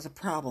daycare was a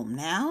problem.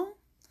 Now,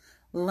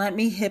 let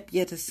me hip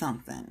you to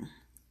something.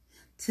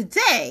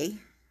 Today,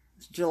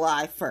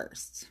 July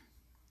 1st.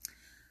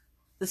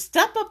 The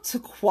step up to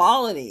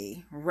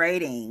quality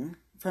rating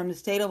from the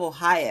state of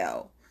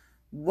Ohio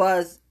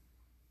was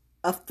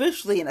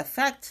officially in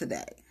effect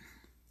today.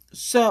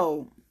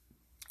 So,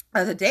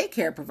 as a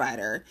daycare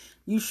provider,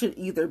 you should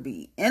either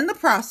be in the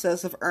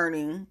process of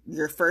earning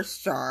your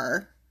first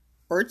star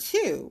or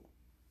 2,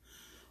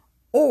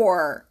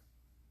 or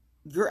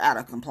you're out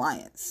of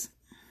compliance.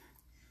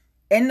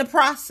 In the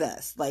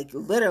process, like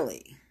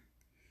literally.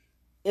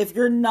 If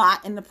you're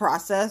not in the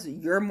process,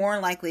 you're more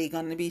likely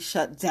going to be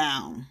shut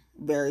down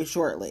very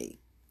shortly,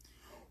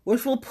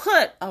 which will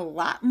put a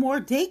lot more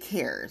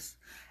daycares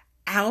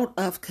out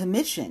of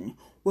commission,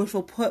 which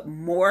will put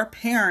more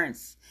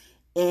parents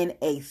in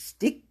a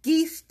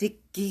sticky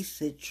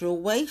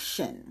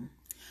situation.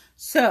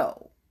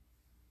 So,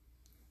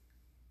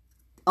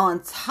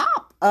 on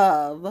top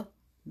of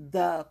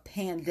the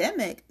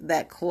pandemic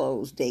that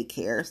closed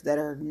daycares that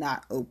are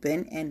not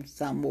open, and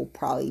some will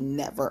probably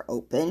never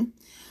open,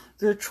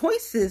 their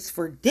choices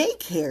for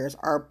daycares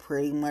are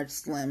pretty much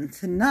slim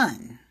to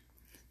none.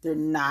 They're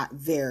not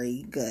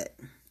very good.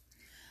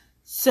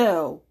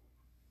 So,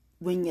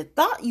 when you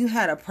thought you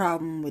had a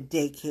problem with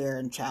daycare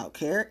and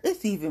childcare,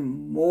 it's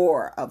even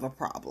more of a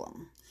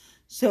problem.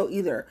 So,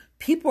 either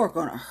people are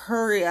going to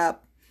hurry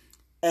up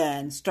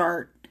and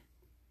start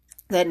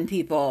letting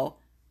people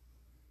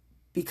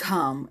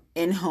become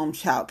in-home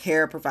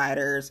childcare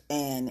providers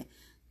and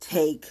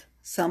take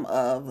some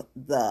of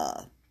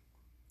the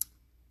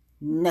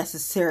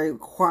necessary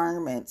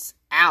requirements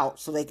out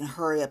so they can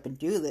hurry up and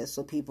do this,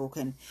 so people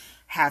can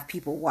have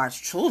people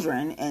watch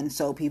children and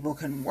so people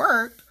can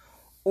work.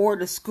 Or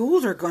the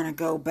schools are going to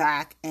go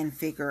back and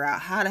figure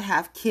out how to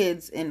have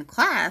kids in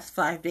class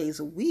 5 days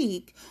a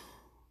week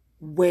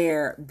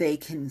where they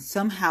can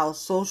somehow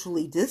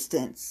socially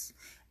distance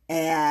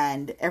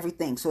and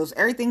everything. So it's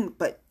everything,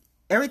 but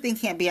everything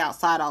can't be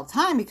outside all the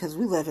time because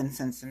we live in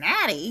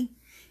Cincinnati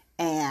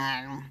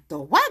and the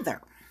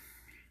weather.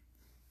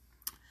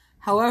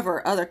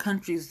 However, other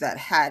countries that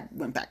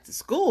went back to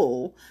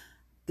school,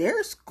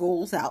 their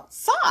school's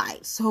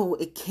outside. So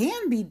it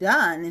can be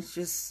done. It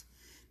just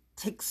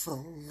takes a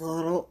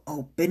little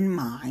open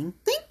mind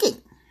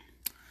thinking.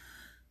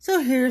 So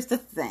here's the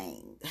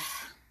thing.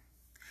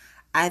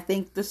 I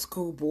think the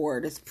school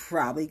board is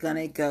probably going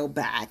to go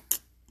back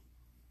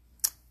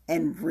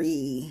and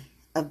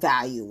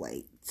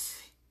reevaluate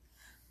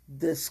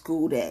the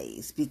school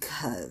days,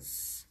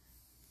 because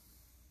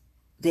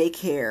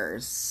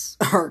daycares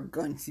are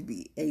going to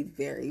be a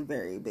very,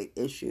 very big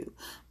issue.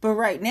 But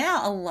right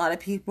now, a lot of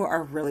people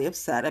are really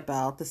upset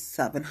about the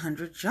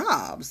 700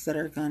 jobs that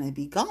are going to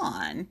be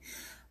gone.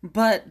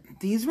 But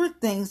these were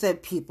things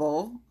that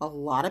a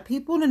lot of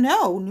people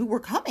knew were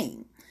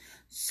coming.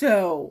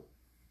 So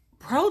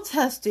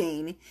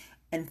protesting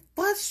and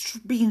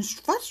being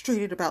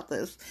frustrated about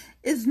this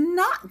is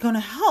not going to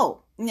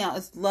help. Now,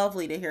 it's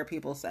lovely to hear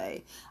people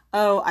say,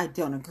 oh, I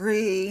don't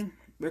agree.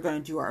 We're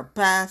going to do our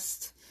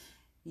best.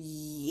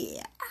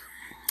 Yeah,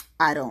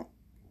 I don't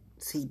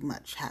see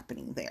much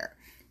happening there.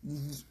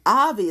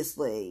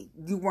 Obviously,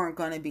 you weren't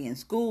going to be in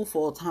school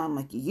full time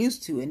like you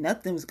used to, and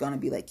nothing was going to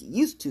be like you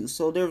used to,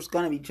 so there's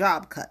going to be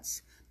job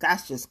cuts.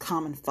 That's just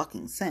common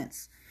fucking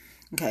sense.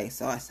 Okay,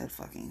 so I said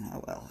fucking,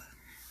 oh well.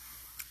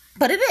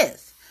 But it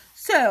is.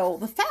 So,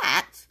 the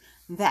fact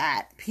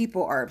that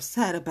people are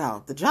upset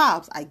about the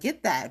jobs, I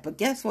get that, but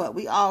guess what?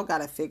 We all got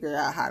to figure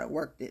out how to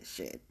work this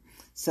shit.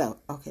 So,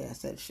 okay, I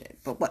said shit,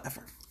 but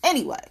whatever.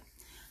 Anyway.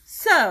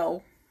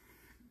 So,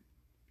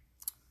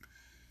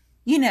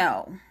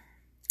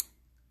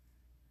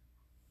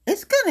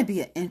 it's going to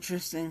be an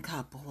interesting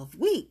couple of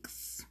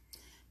weeks.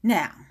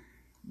 Now,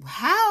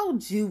 how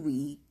do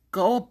we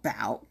go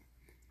about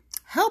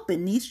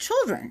helping these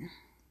children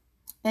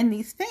and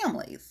these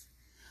families?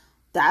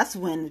 That's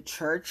when the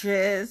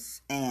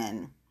churches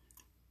and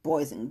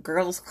boys and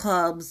girls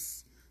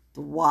clubs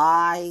the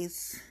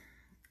Y's,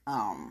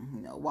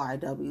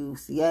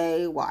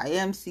 YWCA,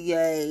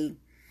 YMCA,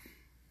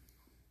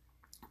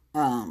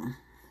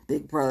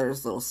 Big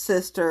Brothers, Little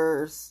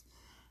Sisters,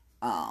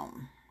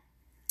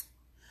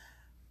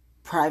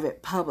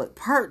 private-public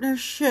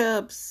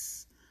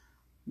partnerships,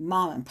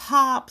 mom and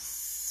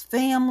pops,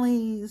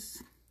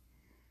 families,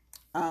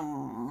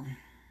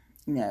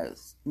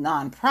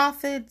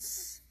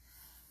 nonprofits,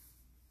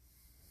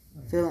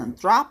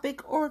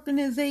 philanthropic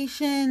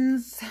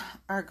organizations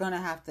are going to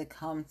have to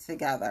come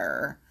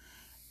together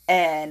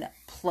and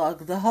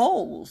plug the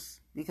holes,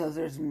 because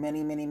there's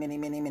many, many, many,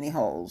 many, many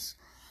holes.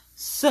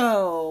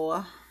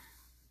 So,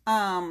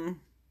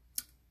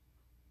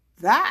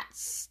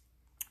 that's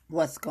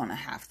what's going to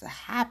have to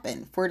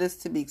happen for this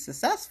to be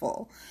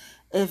successful.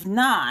 If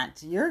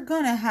not, you're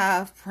going to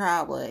have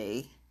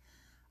probably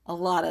a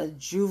lot of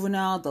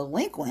juvenile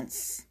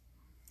delinquents.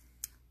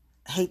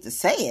 I hate to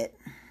say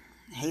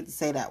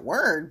that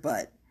word,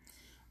 but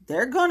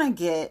they're going to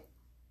get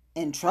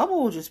in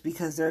trouble just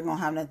because they're going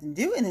to have nothing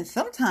to do. And then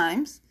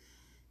sometimes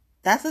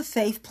that's a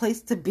safe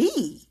place to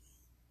be.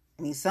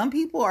 I mean, some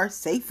people are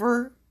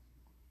safer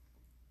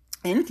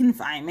in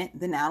confinement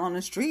than out on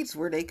the streets,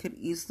 where they could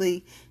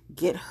easily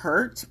get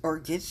hurt or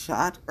get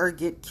shot or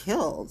get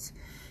killed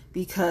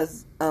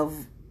because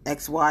of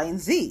X, Y, and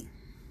Z.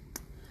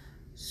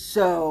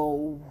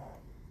 So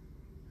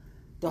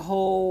the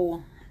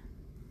whole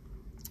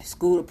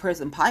school to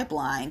prison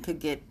pipeline could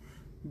get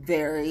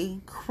very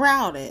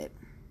crowded.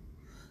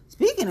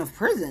 Speaking of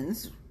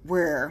prisons,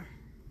 where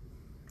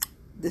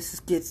this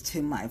gets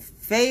to my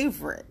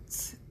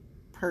favorite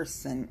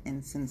person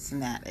in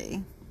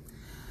Cincinnati,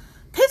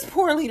 Piss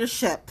Poor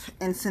Leadership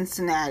in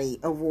Cincinnati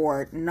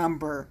Award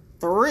number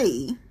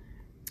 3.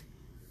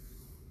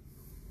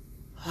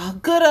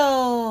 Good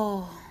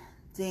old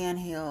Dan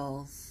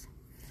Hills,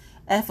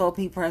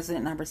 FOP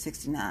president number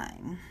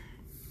 69.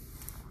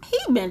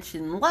 He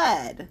mentioned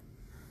lead.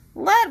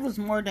 Lead was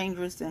more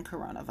dangerous than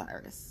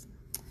coronavirus.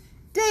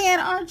 Dan,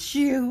 aren't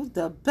you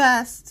the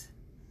best?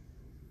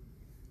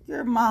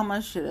 Your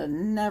mama should have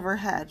never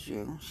had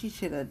you. She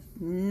should have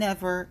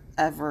never,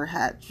 ever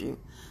had you.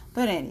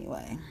 But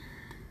anyway,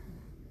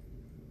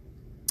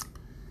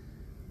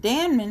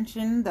 Dan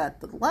mentioned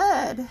that the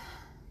lead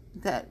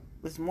that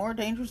was more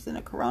dangerous than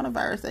the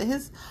coronavirus, that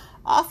his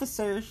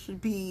officers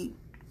should be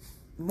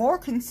more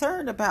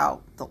concerned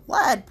about the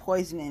lead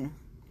poisoning,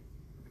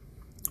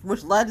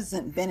 which lead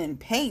hasn't been in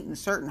paint in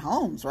certain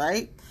homes,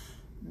 right?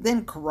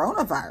 Than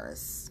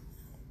coronavirus.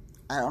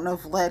 I don't know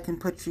if lead can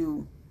put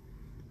you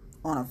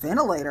on a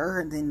ventilator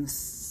and then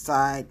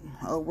decide,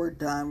 oh, we're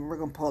done, we're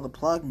going to pull the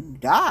plug and you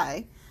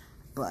die.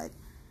 But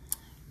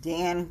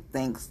Dan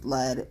thinks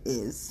lead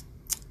is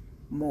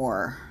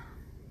more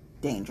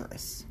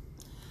dangerous.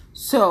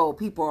 So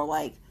people are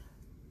like,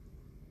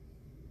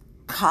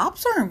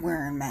 cops aren't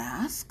wearing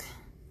masks.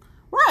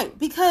 Right,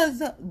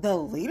 because the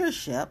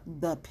leadership,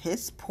 the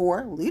piss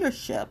poor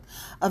leadership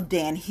of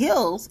Dan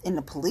Hills in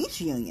the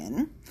police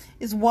union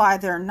is why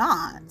they're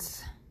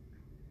not.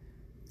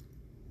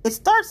 It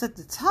starts at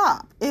the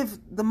top. If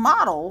the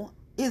model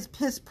is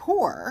piss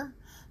poor,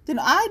 then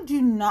I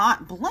do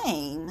not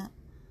blame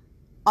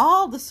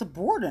all the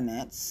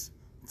subordinates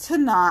to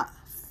not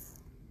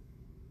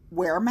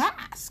wear a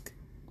mask.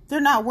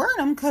 They're not wearing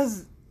them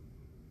because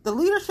the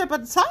leadership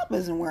at the top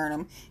isn't wearing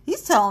them.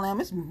 He's telling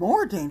them it's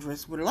more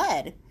dangerous with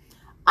lead.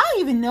 I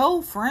even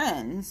know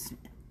friends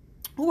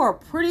who are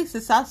pretty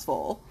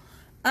successful,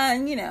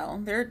 and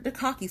they're the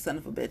cocky son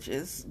of a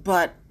bitches,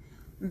 but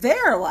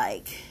they're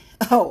like,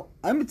 oh,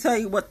 I'm gonna tell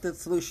you what the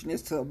solution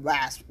is to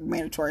a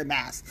mandatory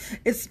mask.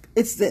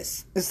 It's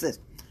this,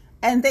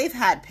 and they've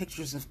had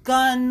pictures of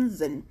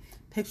guns and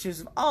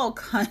pictures of all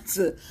kinds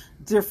of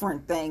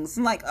different things.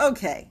 I'm like,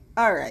 okay,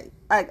 all right,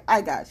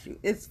 I got you.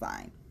 It's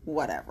fine,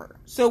 whatever.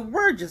 So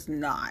we're just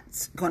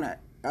not gonna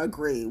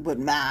agree with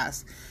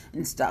masks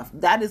and stuff.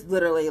 That is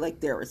literally like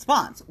their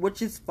response,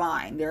 which is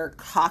fine. They're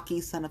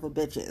cocky son of a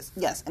bitches.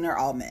 Yes, and they're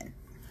all men.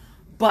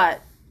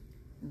 But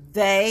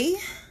they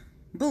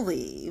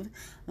believe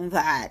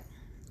that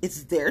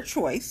it's their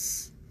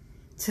choice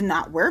to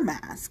not wear a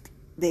mask.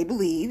 They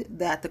believe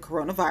that the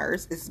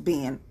coronavirus is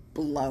being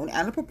blown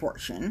out of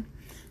proportion.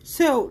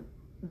 So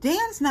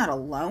Dan's not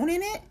alone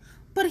in it,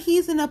 but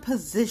he's in a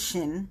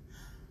position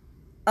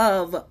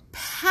of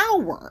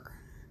power.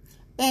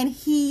 And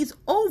he's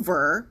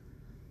over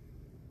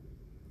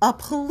a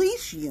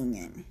police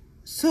union.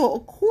 So,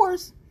 of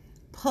course,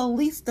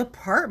 police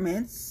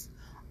departments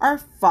are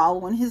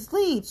following his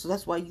lead. So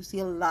that's why you see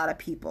a lot of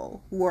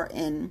people who are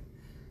in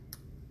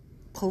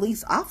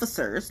police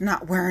officers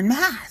not wearing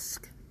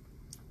masks.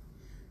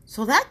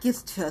 So that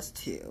gets us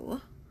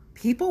to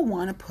people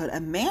want to put a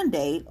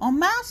mandate on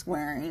mask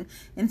wearing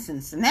in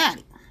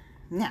Cincinnati.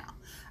 Now,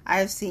 I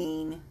have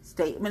seen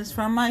statements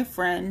from my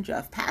friend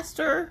Jeff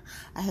Pastor.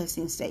 I have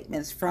seen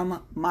statements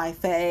from my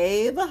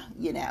fave,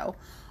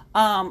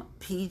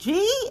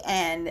 PG,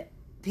 and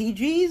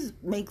PG's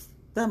makes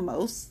the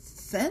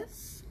most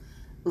sense.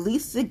 At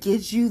least it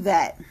gives you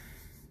that,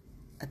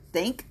 I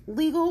think,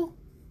 legal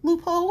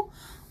loophole.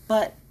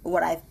 But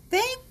what I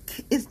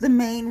think is the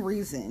main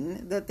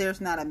reason that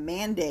there's not a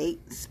mandate,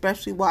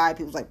 especially why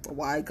people's like,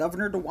 why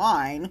Governor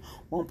DeWine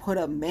won't put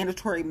a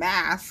mandatory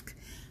mask,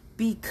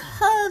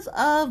 because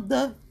of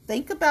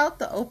think about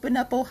the Open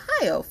Up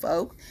Ohio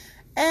folk,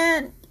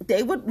 and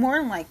they would more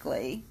than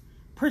likely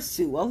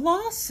pursue a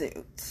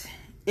lawsuit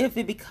if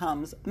it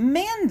becomes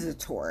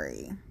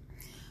mandatory.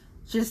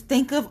 Just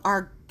think of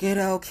our good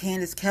old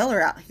Candace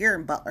Keller out here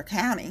in Butler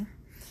County.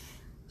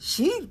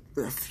 She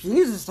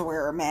refuses to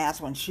wear a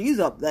mask when she's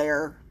up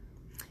there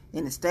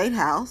in the State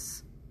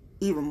House.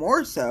 Even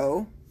more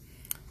so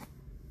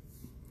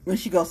when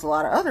she goes to a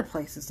lot of other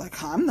places.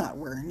 Like, I'm not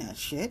wearing that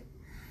shit.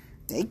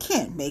 They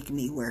can't make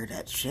me wear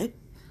that shit.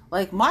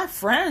 Like, my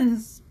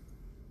friends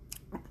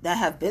that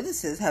have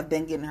businesses have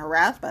been getting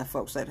harassed by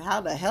folks like, how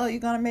the hell are you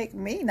going to make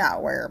me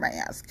not wear a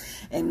mask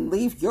and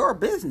leave your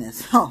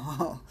business?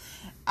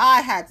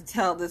 I had to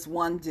tell this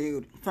one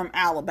dude from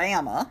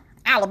Alabama,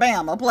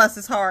 bless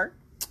his heart.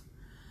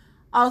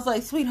 I was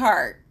like,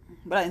 sweetheart,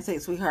 but I didn't say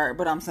sweetheart,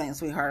 but I'm saying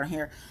sweetheart on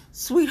here.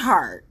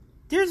 Sweetheart,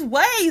 there's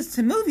ways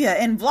to move you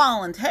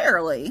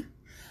involuntarily.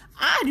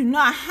 You do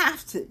not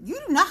have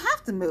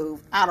to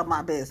move out of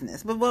my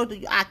business. But what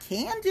I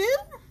can do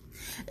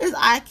is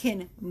I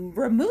can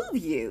remove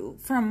you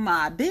from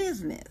my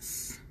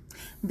business.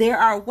 There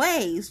are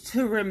ways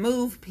to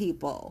remove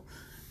people.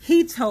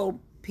 He told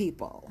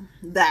people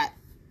that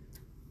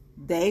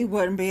they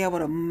wouldn't be able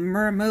to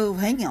remove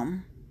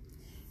him.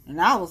 And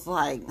I was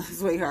like,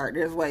 sweetheart,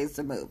 there's ways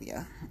to move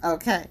you.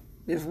 Okay?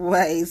 There's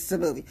ways to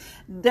move you.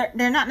 They're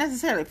not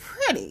necessarily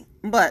pretty,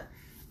 but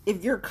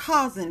if you're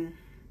causing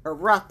a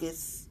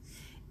ruckus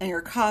and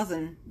you're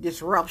causing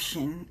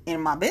disruption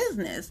in my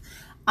business,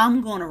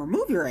 I'm going to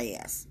remove your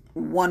ass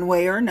one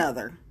way or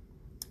another.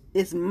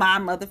 It's my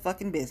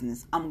motherfucking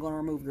business. I'm going to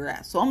remove your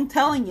ass. So I'm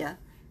telling you,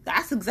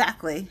 that's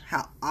exactly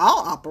how I'll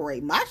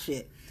operate my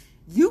shit.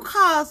 You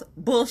cause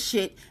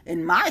bullshit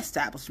in my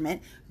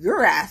establishment,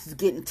 your ass is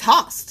getting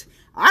tossed.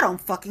 I don't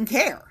fucking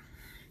care.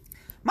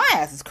 My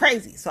ass is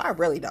crazy, so I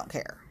really don't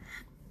care.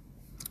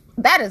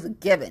 That is a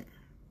given.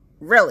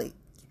 Really.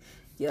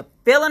 You're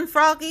feeling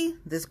froggy?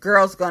 This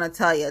girl's going to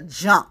tell you,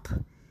 jump.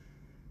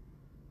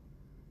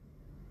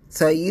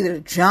 So you either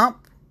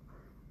jump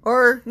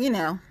or,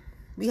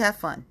 we have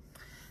fun.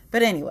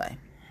 But anyway.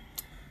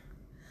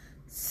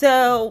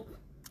 So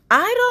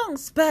I don't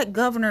expect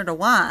Governor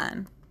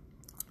DeWine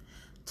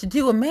to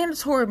do a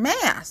mandatory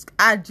mask.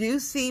 I do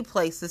see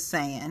places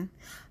saying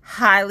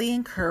highly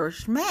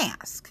encouraged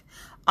mask.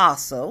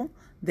 Also,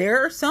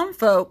 there are some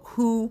folk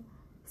who,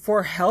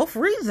 for health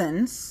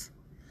reasons,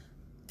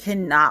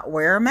 cannot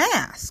wear a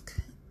mask.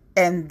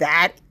 And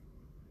that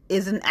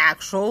is an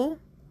actual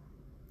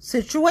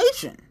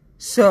situation.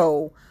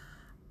 So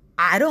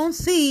I don't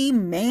see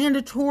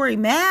mandatory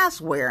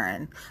mask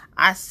wearing.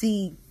 I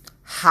see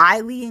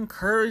highly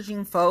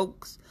encouraging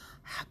folks,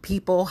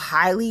 people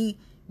highly,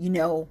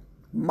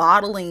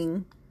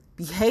 modeling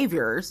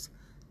behaviors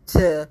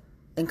to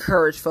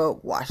encourage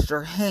folk, wash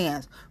their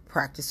hands,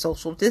 practice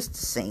social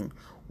distancing,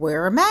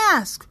 wear a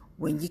mask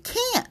when you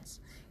can't.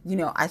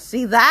 I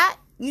see that,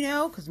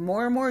 because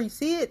more and more you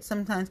see it.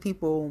 Sometimes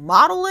people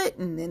model it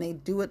and then they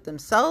do it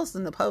themselves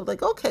and the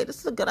public, okay, this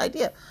is a good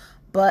idea.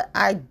 But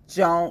I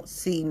don't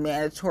see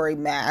mandatory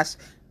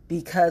masks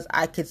because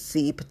I could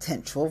see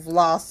potential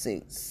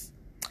lawsuits.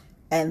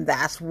 And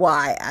that's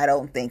why I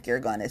don't think you're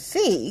going to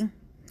see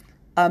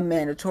a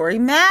mandatory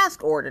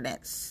mask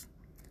ordinance.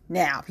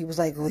 Now, people's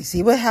like, well,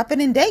 see what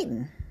happened in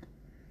Dayton.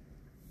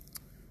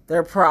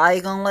 They're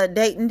probably going to let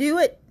Dayton do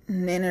it.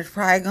 And then there's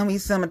probably going to be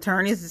some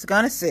attorneys that's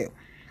going to sue.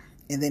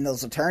 And then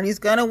those attorneys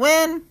going to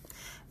win.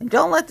 And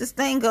don't let this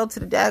thing go to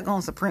the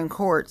daggone Supreme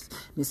Courts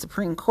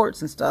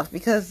and stuff,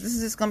 because this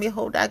is just going to be a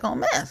whole daggone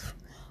mess.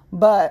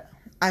 But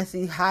I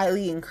see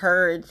highly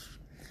encouraged.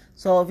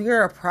 So if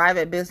you're a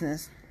private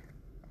business,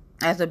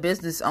 as a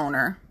business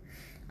owner,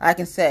 I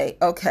can say,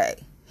 okay,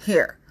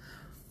 here,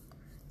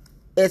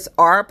 it's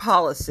our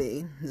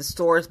policy, the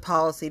store's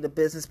policy, the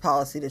business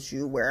policy that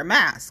you wear a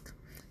mask.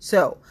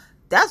 So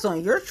that's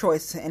on your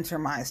choice to enter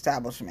my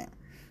establishment.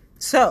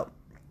 So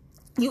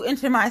you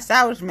enter my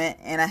establishment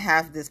and I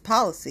have this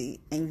policy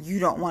and you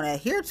don't want to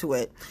adhere to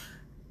it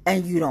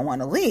and you don't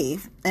want to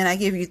leave, and I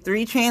give you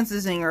 3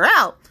 chances and you're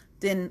out,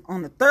 then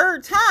on the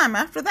 3rd time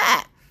after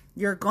that,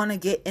 you're going to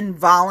get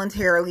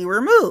involuntarily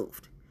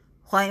removed.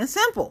 Plain and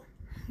simple.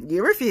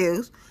 You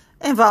refuse,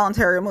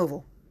 involuntary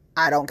removal.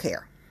 I don't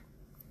care.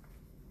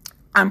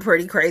 I'm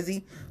pretty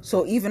crazy.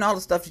 So even all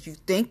the stuff that you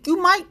think you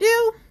might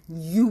do,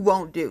 you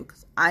won't do,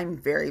 because I'm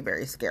very,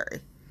 very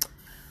scary.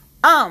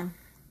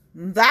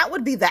 That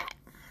would be that.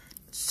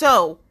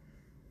 So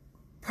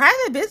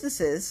private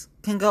businesses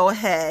can go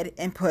ahead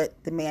and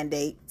put the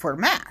mandate for a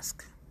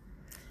mask.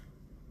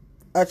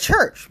 A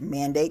church,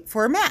 mandate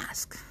for a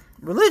mask.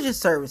 Religious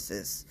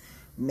services,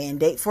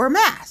 mandate for a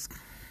mask.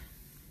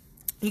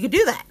 You could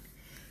do that.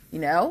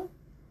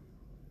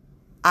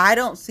 I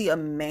don't see a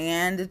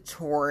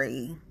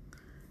mandatory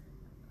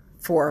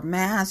for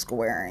mask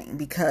wearing,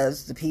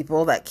 because the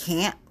people that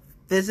can't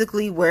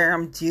physically wear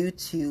them due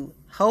to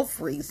health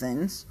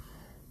reasons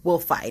will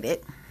fight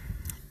it,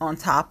 on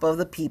top of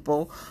the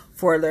people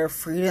for their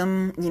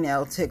freedom,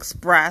 to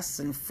express,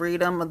 and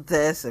freedom of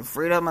this and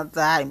freedom of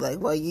that. And be like,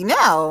 well,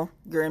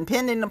 you're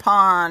impending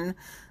upon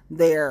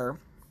their.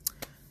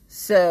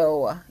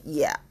 So,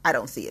 yeah, I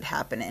don't see it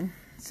happening.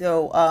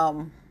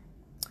 So,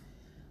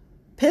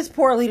 piss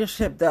poor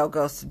leadership, though,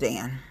 goes to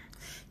Dan.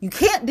 You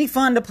can't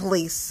defund the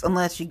police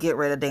unless you get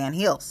rid of Dan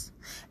Hills.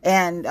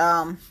 And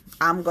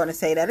I'm going to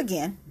say that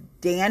again.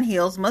 Dan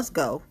Hills must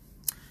go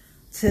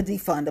to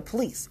defund the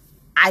police.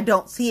 I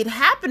don't see it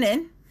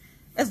happening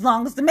as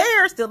long as the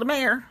mayor is still the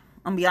mayor.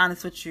 I'm going to be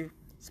honest with you.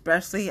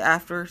 Especially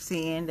after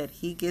seeing that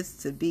he gets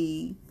to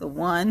be the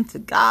one to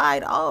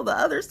guide all the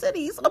other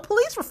cities on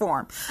police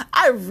reform.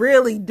 I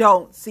really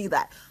don't see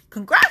that.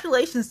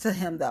 Congratulations to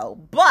him, though.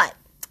 But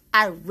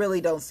I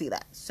really don't see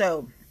that.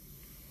 So,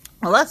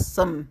 unless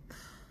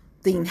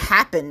something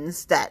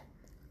happens, that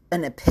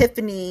an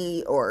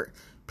epiphany, or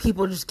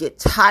people just get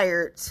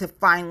tired to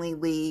finally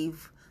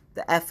leave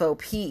the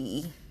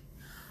FOP,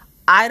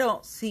 I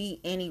don't see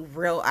any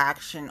real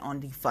action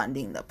on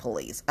defunding the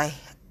police.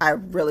 I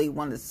really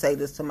wanted to say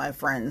this to my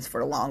friends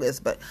for the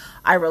longest, but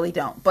I really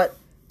don't. But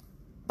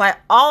by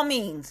all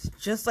means,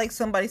 just like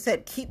somebody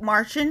said, keep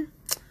marching.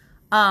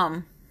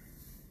 I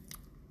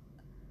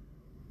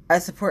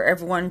support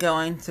everyone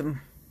going to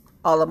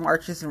all the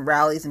marches and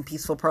rallies and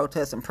peaceful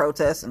protests and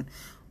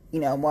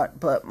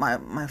but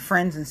my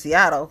friends in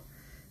Seattle,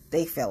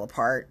 they fell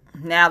apart.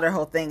 Now their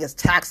whole thing is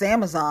tax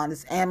Amazon.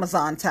 It's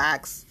Amazon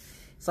tax.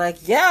 It's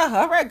like, yeah,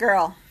 all right,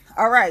 girl.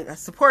 All right, I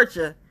support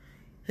you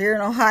here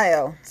in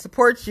Ohio.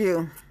 Support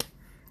you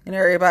and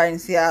everybody in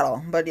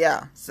Seattle. But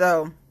yeah,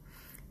 so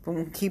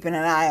from keeping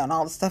an eye on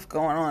all the stuff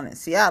going on in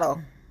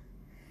Seattle,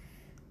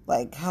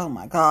 like, oh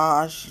my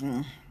gosh,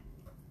 and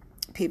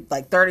people,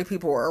 like 30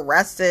 people were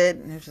arrested,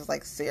 and it's just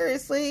like,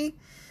 seriously?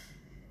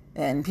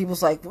 And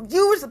people's like, well,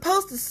 you were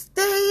supposed to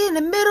stay in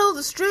the middle of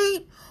the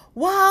street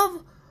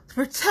while to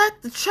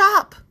protect the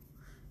chop.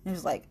 And it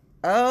was like,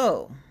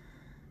 oh,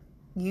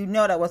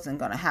 that wasn't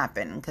going to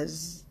happen,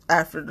 because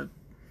after the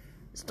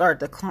start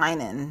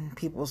declining,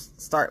 people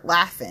start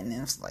laughing,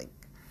 and it's like,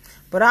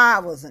 but I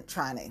wasn't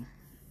trying to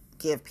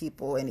give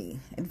people any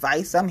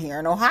advice. I'm here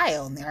in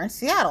Ohio, and they're in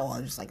Seattle.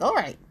 I'm just like, all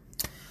right.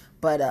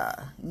 But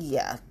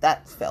yeah,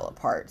 that fell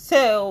apart.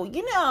 So,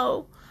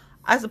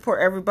 I support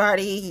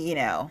everybody,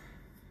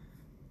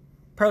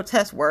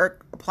 protest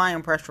work,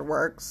 applying pressure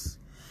works.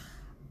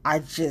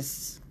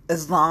 As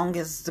long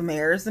as the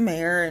mayor is the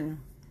mayor and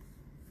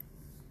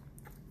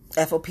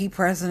FOP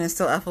president is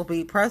still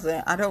FOP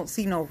president, I don't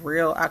see no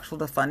real actual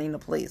defunding the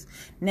police.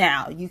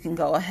 Now, you can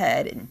go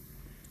ahead and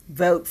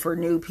vote for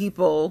new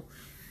people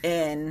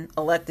in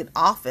elected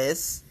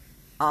office.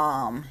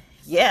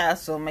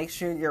 So make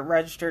sure you're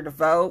registered to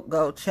vote.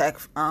 Go check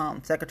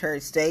Secretary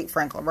of State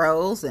Frank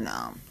LaRose and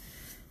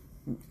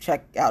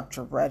check out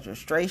your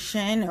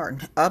registration or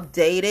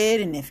update it.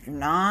 And if you're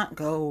not,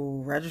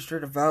 go register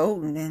to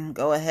vote, and then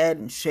go ahead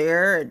and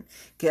share and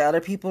get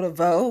other people to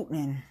vote,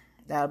 and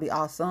that'll be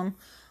awesome.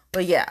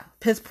 But yeah,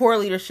 piss poor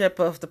leadership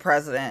of the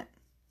president,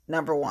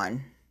 number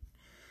one.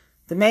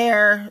 The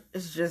mayor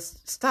is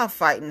just, stop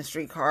fighting the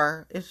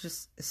streetcar.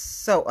 It's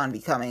so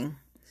unbecoming.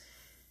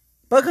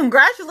 But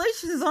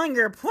congratulations on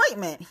your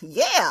appointment.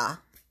 Yeah.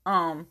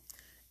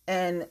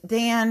 And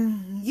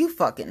Dan, you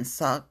fucking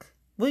suck.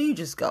 Will you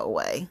just go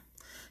away?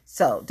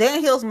 So,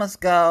 Dan Hills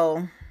must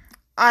go.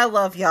 I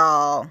love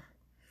y'all.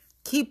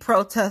 Keep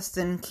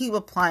protesting. Keep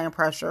applying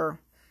pressure.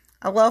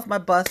 I love my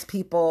bus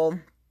people.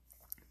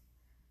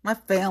 My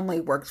family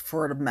works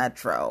for the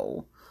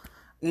Metro.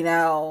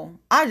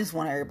 I just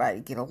want everybody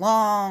to get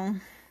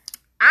along.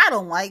 I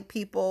don't like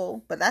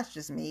people, but that's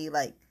just me.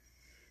 Like,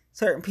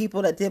 certain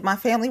people that did my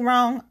family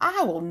wrong,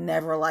 I will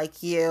never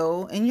like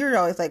you. And you're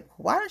always like,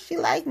 why does she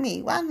like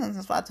me? Why?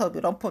 That's why I told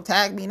you, don't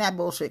tag me in that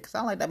bullshit, because I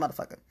don't like that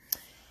motherfucker.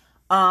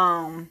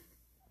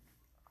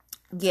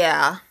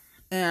 Yeah.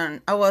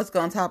 And I was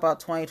going to talk about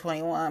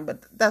 2021,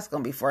 but that's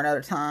going to be for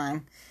another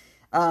time.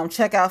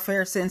 Check out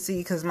Fair Cincy,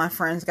 because my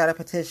friend's got a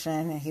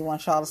petition and he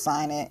wants y'all to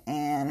sign it,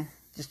 and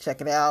just check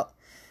it out.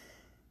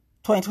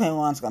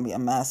 2021 is going to be a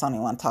mess. I don't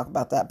even want to talk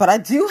about that, but I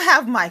do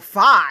have my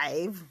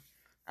 5.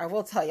 I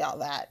will tell y'all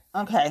that.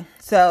 Okay.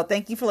 So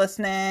thank you for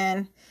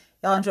listening.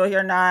 Y'all enjoy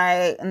your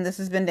night. And this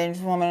has been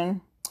Dangerous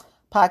Woman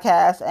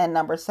Podcast and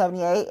number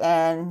 78.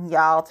 And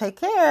y'all take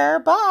care.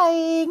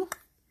 Bye.